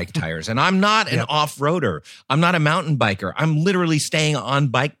punctures bike tires. And I'm not an off-roader. I'm not a mountain biker. I'm literally staying on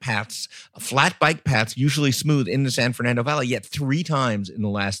bike paths, flat bike paths, usually smooth in the San Fernando Valley. Yet 3 times in the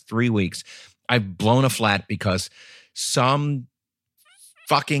last 3 weeks, I've blown a flat because some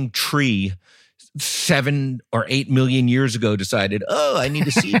fucking tree 7 or 8 million years ago decided, I need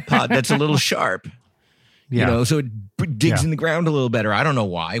a seed pod that's a little sharp. Yeah. So it digs in the ground a little better. I don't know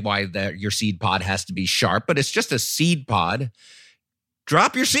why your seed pod has to be sharp, but it's just a seed pod.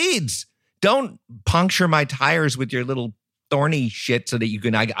 Drop your seeds. Don't puncture my tires with your little thorny shit so that you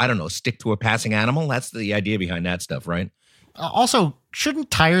can, I don't know, stick to a passing animal. That's the idea behind that stuff, right? Also,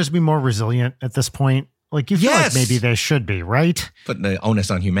 shouldn't tires be more resilient at this point? Like you feel like maybe they should be, right? Putting the onus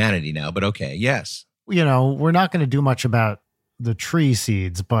on humanity now, but okay, yes. We're not going to do much about the tree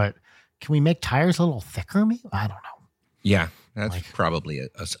seeds, but can we make tires a little thicker? Maybe? I don't know. Yeah, that's probably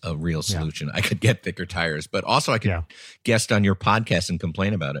a real solution. I could get thicker tires, but also I could guest on your podcast and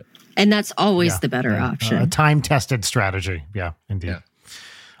complain about it. And that's always the better option. A time-tested strategy. Yeah, indeed. Yeah.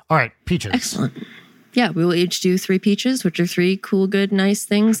 All right, peaches. Excellent. Yeah, we will each do 3 peaches, which are 3 cool, good, nice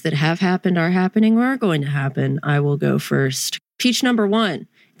things that have happened, are happening, or are going to happen. I will go first. Peach number 1.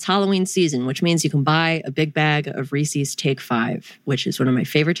 It's Halloween season, which means you can buy a big bag of Reese's Take 5, which is one of my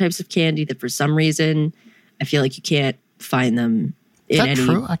favorite types of candy that for some reason I feel like you can't find them in any. Is that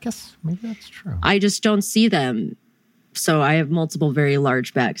true? I guess maybe that's true. I just don't see them. So I have multiple very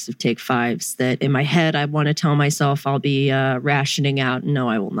large bags of Take 5s that in my head I want to tell myself I'll be rationing out. No,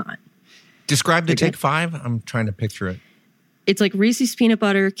 I will not. Describe the Take 5. I'm trying to picture it. It's like Reese's peanut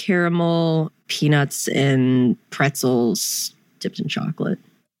butter, caramel, peanuts, and pretzels dipped in chocolate.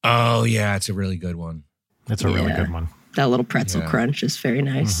 Oh, yeah. It's a really good one. It's a really good one. That little pretzel crunch is very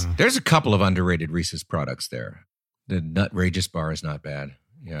nice. Mm-hmm. There's a couple of underrated Reese's products there. The Nutrageous bar is not bad.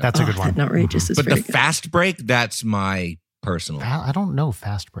 Yeah, that's a good one. Nutrageous is but very the Fast Break, that's my personal. I don't know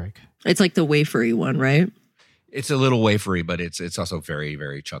Fast Break. It's like the wafery one, right? It's a little wafery, but it's also very,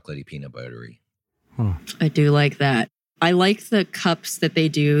 very chocolatey, peanut buttery. I do like that. I like the cups that they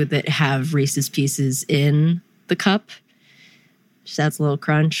do that have Reese's Pieces in the cup. Just adds a little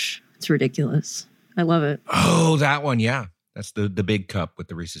crunch. It's ridiculous. I love it. Oh, that one, yeah. That's the big cup with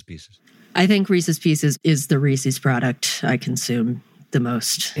the Reese's Pieces. I think Reese's Pieces is the Reese's product I consume the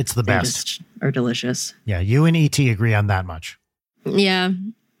most. It's the best. Just are delicious. Yeah, you and E.T. agree on that much. Yeah,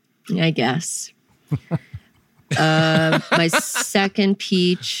 I guess. My second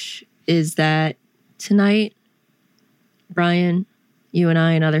peach is that tonight, Brian, you and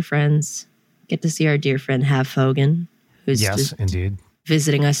I and other friends get to see our dear friend Hav Hogan, who's indeed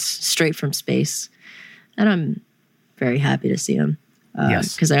visiting us straight from space. And I'm very happy to see him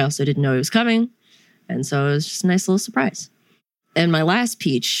because I also didn't know he was coming. And so it was just a nice little surprise. And my last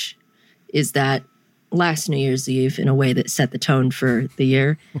peach is that last New Year's Eve, in a way that set the tone for the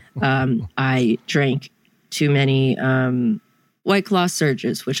year, I drank too many White Claw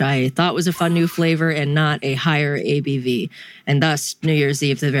Surges, which I thought was a fun new flavor and not a higher ABV. And thus, New Year's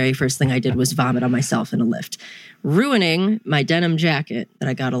Eve, the very first thing I did was vomit on myself in a lift, ruining my denim jacket that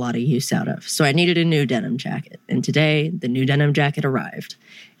I got a lot of use out of. So I needed a new denim jacket. And today, the new denim jacket arrived.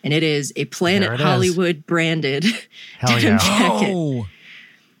 And it is a Planet Hollywood branded denim jacket. Oh.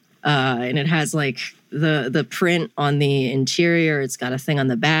 And it has like the print on the interior. It's got a thing on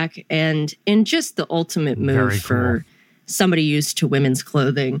the back. And in just the ultimate move Very for somebody used to women's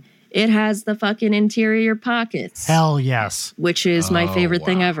clothing, it has the fucking interior pockets. Hell yes. Which is my favorite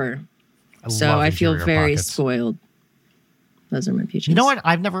thing wow. ever. I So love I feel interior very pockets. spoiled. Those are my peaches. You know what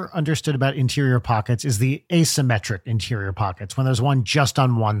I've never understood about interior pockets is the asymmetric interior pockets when there's one just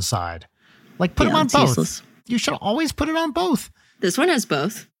on one side. Like put them on it's both. useless. You should always put it on both. This one has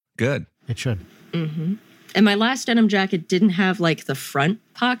both. Good. It should. And my last denim jacket didn't have like the front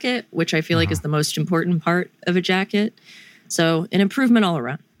pocket, which I feel like is the most important part of a jacket. So an improvement all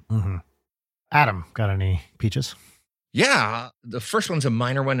around. Adam, got any peaches? Yeah, the first one's a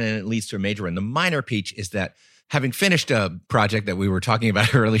minor one and it leads to a major one. The minor peach is that having finished a project that we were talking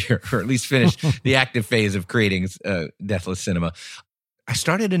about earlier, or at least finished the active phase of creating Deathless Cinema, I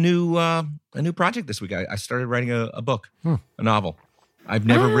started a new project this week. I started writing a book, a novel. I've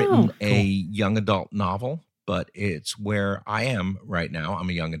never written a young adult novel, but it's where I am right now. I'm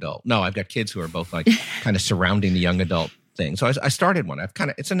a young adult. No, I've got kids who are both like kind of surrounding the young adult thing. So I started one.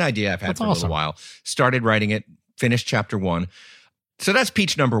 It's an idea I've had for a little while. Started writing it, finished chapter 1. So that's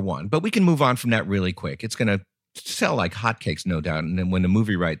peach number 1, but we can move on from that really quick. It's going to sell like hotcakes, no doubt. And then when the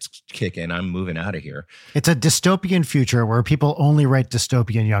movie rights kick in, I'm moving out of here. It's a dystopian future where people only write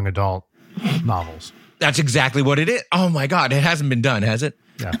dystopian young adult novels. That's exactly what it is. Oh my God. It hasn't been done, has it?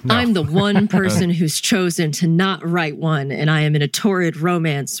 Yeah, no. I'm the one person who's chosen to not write one, and I am in a torrid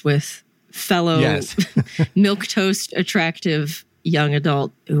romance with fellow milquetoast attractive young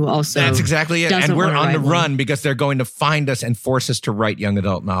adult who also That's exactly it. doesn't And we're wanna on the write one. run because they're going to find us and force us to write young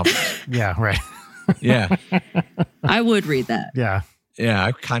adult novels. Yeah, right. Yeah. I would read that. Yeah. Yeah,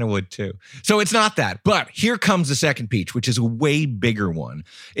 I kind of would too. So it's not that. But here comes the second peach, which is a way bigger one.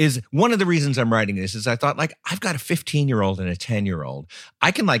 Is one of the reasons I'm writing this is I thought, like, I've got a 15-year-old and a 10-year-old.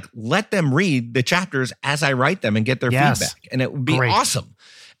 I can like let them read the chapters as I write them and get their feedback. And it would be awesome.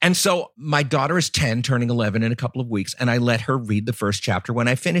 And so my daughter is 10, turning 11 in a couple of weeks. And I let her read the first chapter when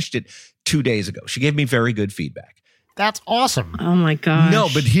I finished it 2 days ago. She gave me very good feedback. That's awesome. Oh my gosh. No,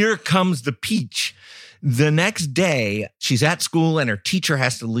 but here comes the peach. The next day, she's at school and her teacher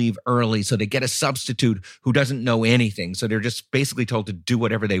has to leave early. So they get a substitute who doesn't know anything. So they're just basically told to do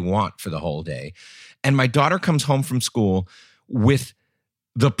whatever they want for the whole day. And my daughter comes home from school with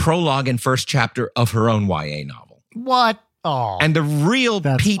the prologue and first chapter of her own YA novel. What? Oh, And the real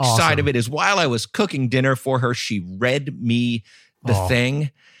That's peach awesome. side of it is while I was cooking dinner for her, she read me the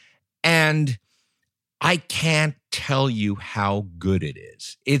thing. And I can't tell you how good it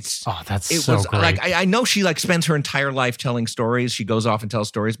is. that's it so was great. like I know she like spends her entire life telling stories. She goes off and tells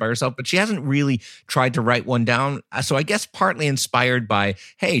stories by herself, but she hasn't really tried to write one down. So I guess partly inspired by,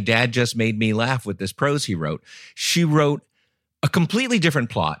 hey, Dad just made me laugh with this prose he wrote. She wrote a completely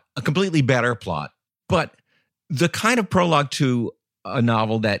different plot, a completely better plot, but the kind of prologue to a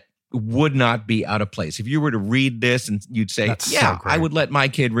novel that would not be out of place. If you were to read this and you'd say, That's so yeah, great. I would let my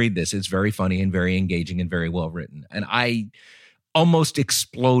kid read this. It's very funny and very engaging and very well written. And I almost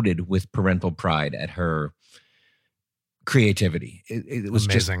exploded with parental pride at her creativity. It was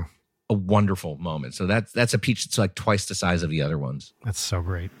amazing. just a wonderful moment. So that's a peach that's like twice the size of the other ones. That's so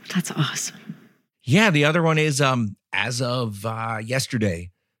great. That's awesome. Yeah, the other one is as of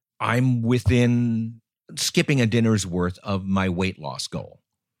yesterday, I'm within skipping a dinner's worth of my weight loss goal.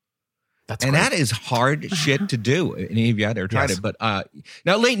 That's And great. that is hard shit to do. Any of you out there tried Yes. it? But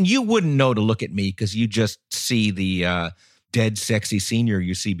now, Leighton, you wouldn't know to look at me because you just see the dead, sexy senior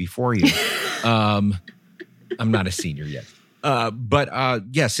you see before you. I'm not a senior yet. But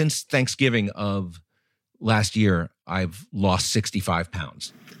yeah, since Thanksgiving of last year, I've lost 65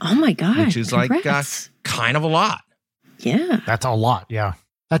 pounds, Oh my gosh. which is like Congrats. kind of a lot. Yeah. That's a lot. Yeah.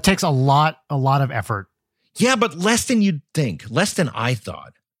 That takes a lot of effort. Yeah, but less than you'd think, less than I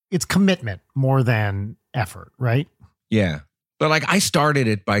thought. It's commitment more than effort, right? Yeah. But like I started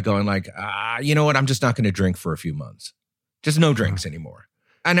it by going like, you know what? I'm just not going to drink for a few months. Just no drinks anymore.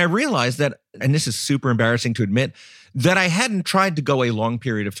 And I realized that, and this is super embarrassing to admit, that I hadn't tried to go a long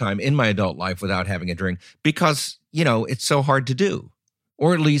period of time in my adult life without having a drink because, you know, it's so hard to do.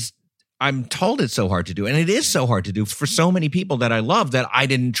 Or at least I'm told it's so hard to do. And it is so hard to do for so many people that I love that I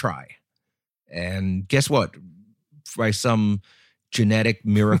didn't try. And guess what? By some genetic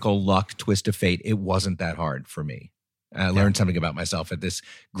miracle, luck, twist of fate, it wasn't that hard for me. I learned something about myself at this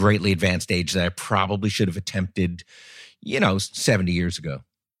greatly advanced age that I probably should have attempted, 70 years ago.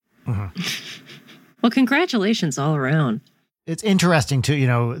 Well, congratulations all around. It's interesting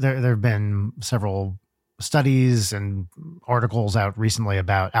too, there have been several studies and articles out recently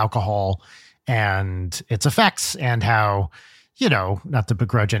about alcohol and its effects and how, not to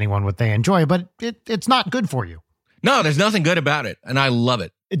begrudge anyone what they enjoy, but it's not good for you. No, there's nothing good about it. And I love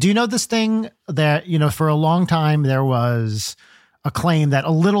it. Do you know this thing that, for a long time there was a claim that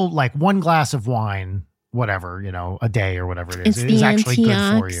a little, like one glass of wine, whatever, a day or whatever it is actually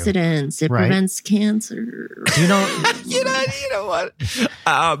good for you. Antioxidants. It prevents cancer. Do you know? you know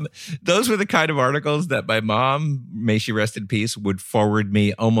what? Those were the kind of articles that my mom, may she rest in peace, would forward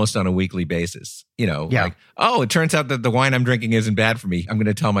me almost on a weekly basis. Like, oh, it turns out that the wine I'm drinking isn't bad for me. I'm going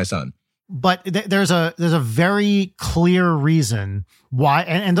to tell my son. But there's a very clear reason why,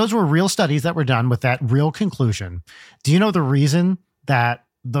 and those were real studies that were done with that real conclusion. Do you know the reason that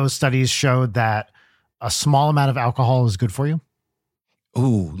those studies showed that a small amount of alcohol is good for you?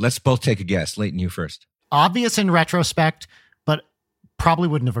 Ooh, let's both take a guess. Leighton, you first. Obvious in retrospect, but probably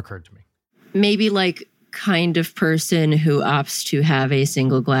wouldn't have occurred to me. Maybe like kind of person who opts to have a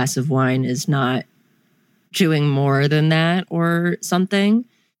single glass of wine is not doing more than that or something.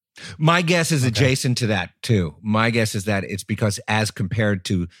 My guess is adjacent to that, too. My guess is that it's because as compared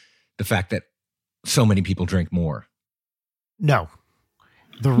to the fact that so many people drink more. No.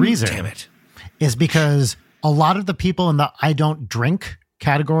 The reason Damn it. is because a lot of the people in the I don't drink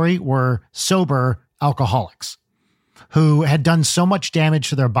category were sober alcoholics who had done so much damage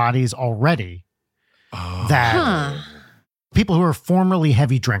to their bodies already that people who are formerly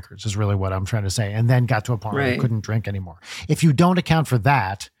heavy drinkers is really what I'm trying to say, and then got to a point where they couldn't drink anymore. If you don't account for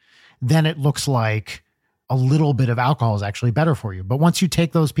that, then it looks like a little bit of alcohol is actually better for you. But once you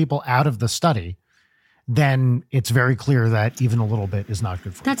take those people out of the study, then it's very clear that even a little bit is not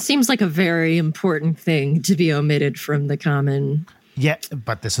good for you. That seems like a very important thing to be omitted from the common. Yeah,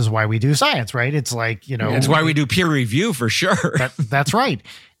 but this is why we do science, right? It's like, It's why we do peer review for sure. That's right.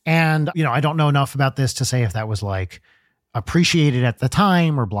 And, I don't know enough about this to say if that was like appreciated at the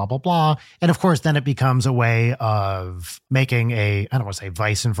time or blah, blah, blah. And of course, then it becomes a way of making I don't want to say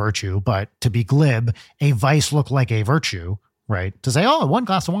vice and virtue, but to be glib, a vice look like a virtue, right? To say, oh, one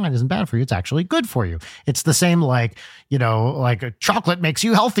glass of wine isn't bad for you. It's actually good for you. It's the same like, like a chocolate makes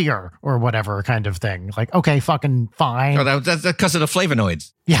you healthier or whatever kind of thing. Like, okay, fucking fine. Oh, that's because of the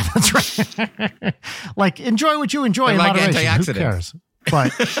flavonoids. Yeah, that's right. Like, enjoy what you enjoy in like moderation. antioxidants. Who cares?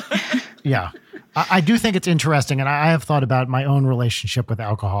 But yeah, I do think it's interesting. And I have thought about my own relationship with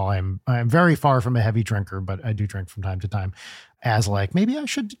alcohol. I'm very far from a heavy drinker, but I do drink from time to time as like, maybe I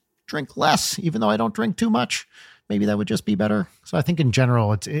should drink less, even though I don't drink too much. Maybe that would just be better. So I think in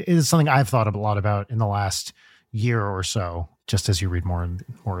general, it is something I've thought a lot about in the last year or so, just as you read more and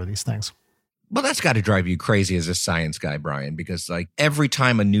more of these things. Well, that's got to drive you crazy as a science guy, Brian, because like every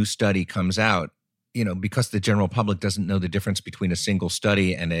time a new study comes out, because the general public doesn't know the difference between a single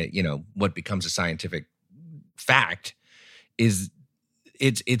study and what becomes a scientific fact is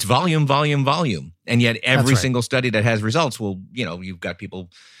it's volume. And yet every single study that has results will, you've got people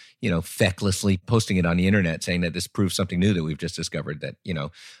fecklessly posting it on the internet saying that this proves something new that we've just discovered, that, a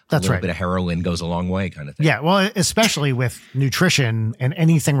little bit of heroin goes a long way kind of thing. Yeah. Well, especially with nutrition and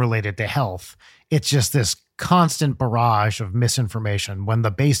anything related to health, it's just this constant barrage of misinformation when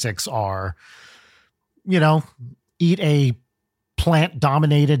the basics are, eat a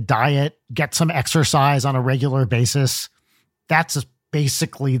plant-dominated diet, get some exercise on a regular basis. That's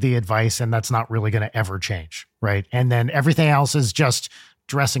basically the advice, and that's not really going to ever change, right? And then everything else is just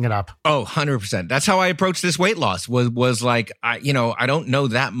dressing it up. Oh, 100%. That's how I approached this weight loss was like, I don't know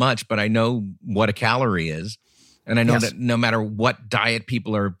that much, but I know what a calorie is. And I know that no matter what diet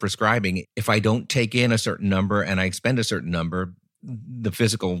people are prescribing, if I don't take in a certain number and I expend a certain number, the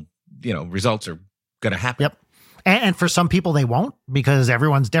physical, results are going to happen. Yep. And for some people, they won't, because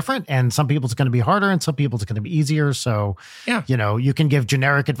everyone's different. And some people it's going to be harder and some people it's going to be easier. So, you can give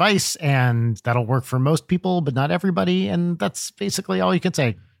generic advice and that'll work for most people, but not everybody. And that's basically all you can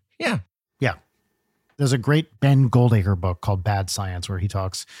say. Yeah. Yeah. There's a great Ben Goldacre book called Bad Science where he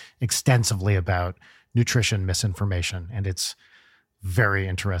talks extensively about nutrition misinformation. And it's very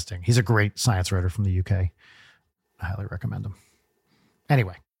interesting. He's a great science writer from the UK. I highly recommend him.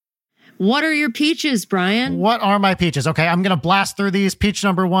 Anyway. What are your peaches, Brian? What are my peaches? Okay, I'm going to blast through these. Peach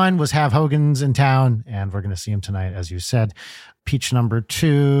number 1 was Have Hogan's in town, and we're going to see him tonight, as you said. Peach number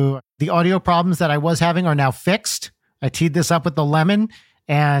 2, the audio problems that I was having are now fixed. I teed this up with the lemon,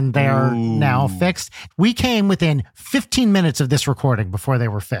 and they are now fixed. We came within 15 minutes of this recording before they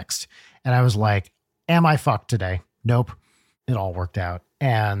were fixed. And I was like, am I fucked today? Nope. It all worked out.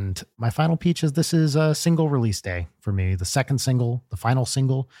 And my final peach is this is a single release day for me. The second single, the final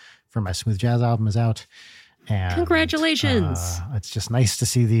single for my Smooth Jazz album is out. And congratulations. It's just nice to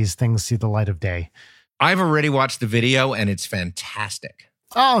see these things see the light of day. I've already watched the video and it's fantastic.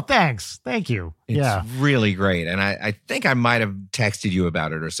 Oh, thanks. Thank you. It's really great. And I think I might have texted you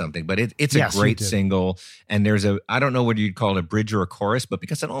about it or something, but it's Yes, a you great did. single. And there's I don't know what you'd call it, a bridge or a chorus, but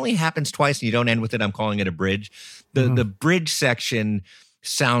because it only happens twice and you don't end with it, I'm calling it a bridge. The bridge section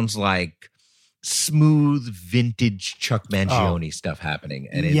sounds like smooth vintage Chuck Mangione stuff happening.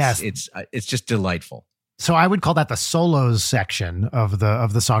 And it's just delightful. So I would call that the solos section of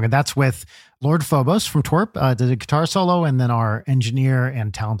the song, and that's with Lord Phobos from Twerp, did a guitar solo, and then our engineer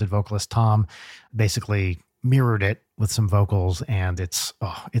and talented vocalist Tom basically mirrored it with some vocals, and it's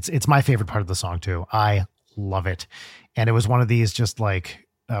my favorite part of the song too. I love it, and it was one of these just like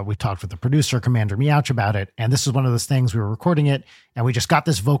we talked with the producer Commander Meouch about it, and this is one of those things we were recording it, and we just got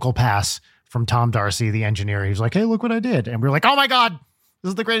this vocal pass from Tom Darcy, the engineer. He was like, "Hey, look what I did," and we were like, "Oh my god. This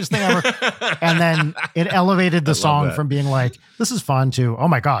is the greatest thing ever." And then it elevated the song from being like, this is fun to, oh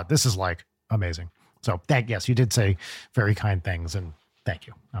my God, this is like amazing. So yes, you did say very kind things, and thank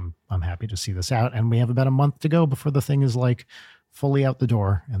you. I'm happy to see this out. And we have about a month to go before the thing is like fully out the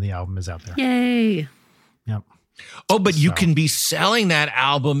door and the album is out there. Yay. Yep. Oh, but you can be selling that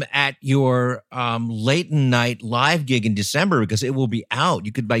album at your Leighton Night live gig in December because it will be out.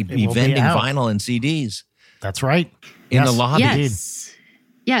 You could be vending vinyl and CDs. That's right. In the lobby.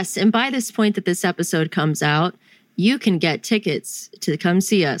 Yes, and by this point that this episode comes out, you can get tickets to come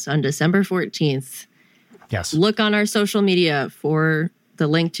see us on December 14th. Yes. Look on our social media for the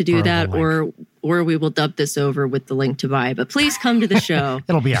link to do that, or we will dub this over with the link to buy. But please come to the show.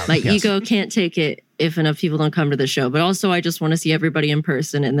 It'll be out. My ego can't take it if enough people don't come to the show. But also, I just want to see everybody in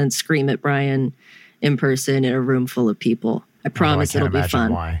person and then scream at Brian in person in a room full of people. I promise it'll be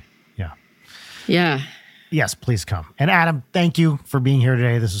fun. Why. Yeah. Yeah. Yes, please come. And Adam, thank you for being here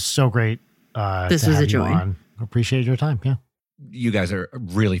today. This is so great. This was a joy. Appreciate your time. Yeah. You guys are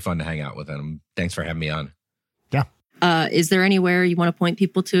really fun to hang out with. And thanks for having me on. Yeah. Is there anywhere you want to point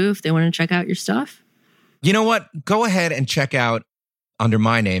people to if they want to check out your stuff? You know what? Go ahead and check out, under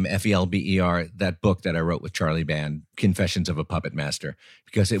my name, Felber, that book that I wrote with Charlie Band, Confessions of a Puppet Master,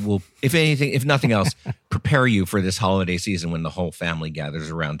 because it will, if nothing else, prepare you for this holiday season when the whole family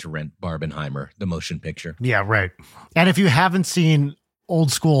gathers around to rent Barbenheimer, the motion picture. Yeah, right. And if you haven't seen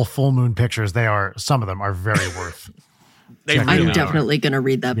old school full moon pictures, some of them are very worth. I'm definitely going to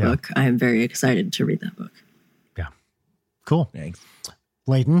read that book. I am very excited to read that book. Yeah. Cool. Thanks.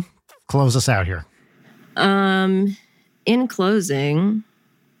 Leighton, close us out here. In closing,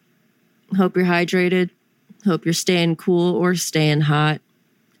 hope you're hydrated. Hope you're staying cool or staying hot.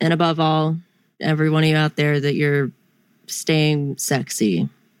 And above all, every one of you out there, that you're staying sexy.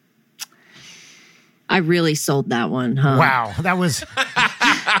 I really sold that one, huh? Wow. That was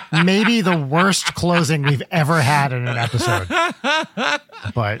maybe the worst closing we've ever had in an episode.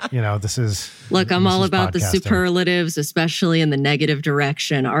 But, this is... Look, I'm all about the superlatives, especially in the negative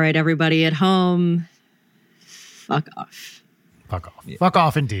direction. All right, everybody at home, fuck off. Fuck off. Yeah. Fuck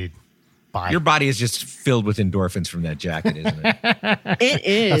off, indeed. Bye. Your body is just filled with endorphins from that jacket, isn't it? It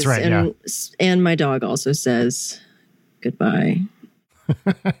is. That's right, and my dog also says goodbye.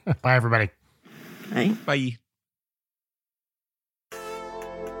 Bye, everybody. Bye. Bye.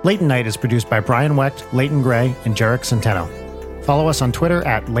 Leighton Night is produced by Brian Wecht, Leighton Gray, and Jarek Centeno. Follow us on Twitter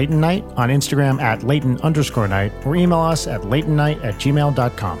at Leighton Night, on Instagram at Leighton_Night, or email us at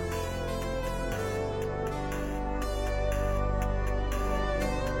leightonnight@gmail.com.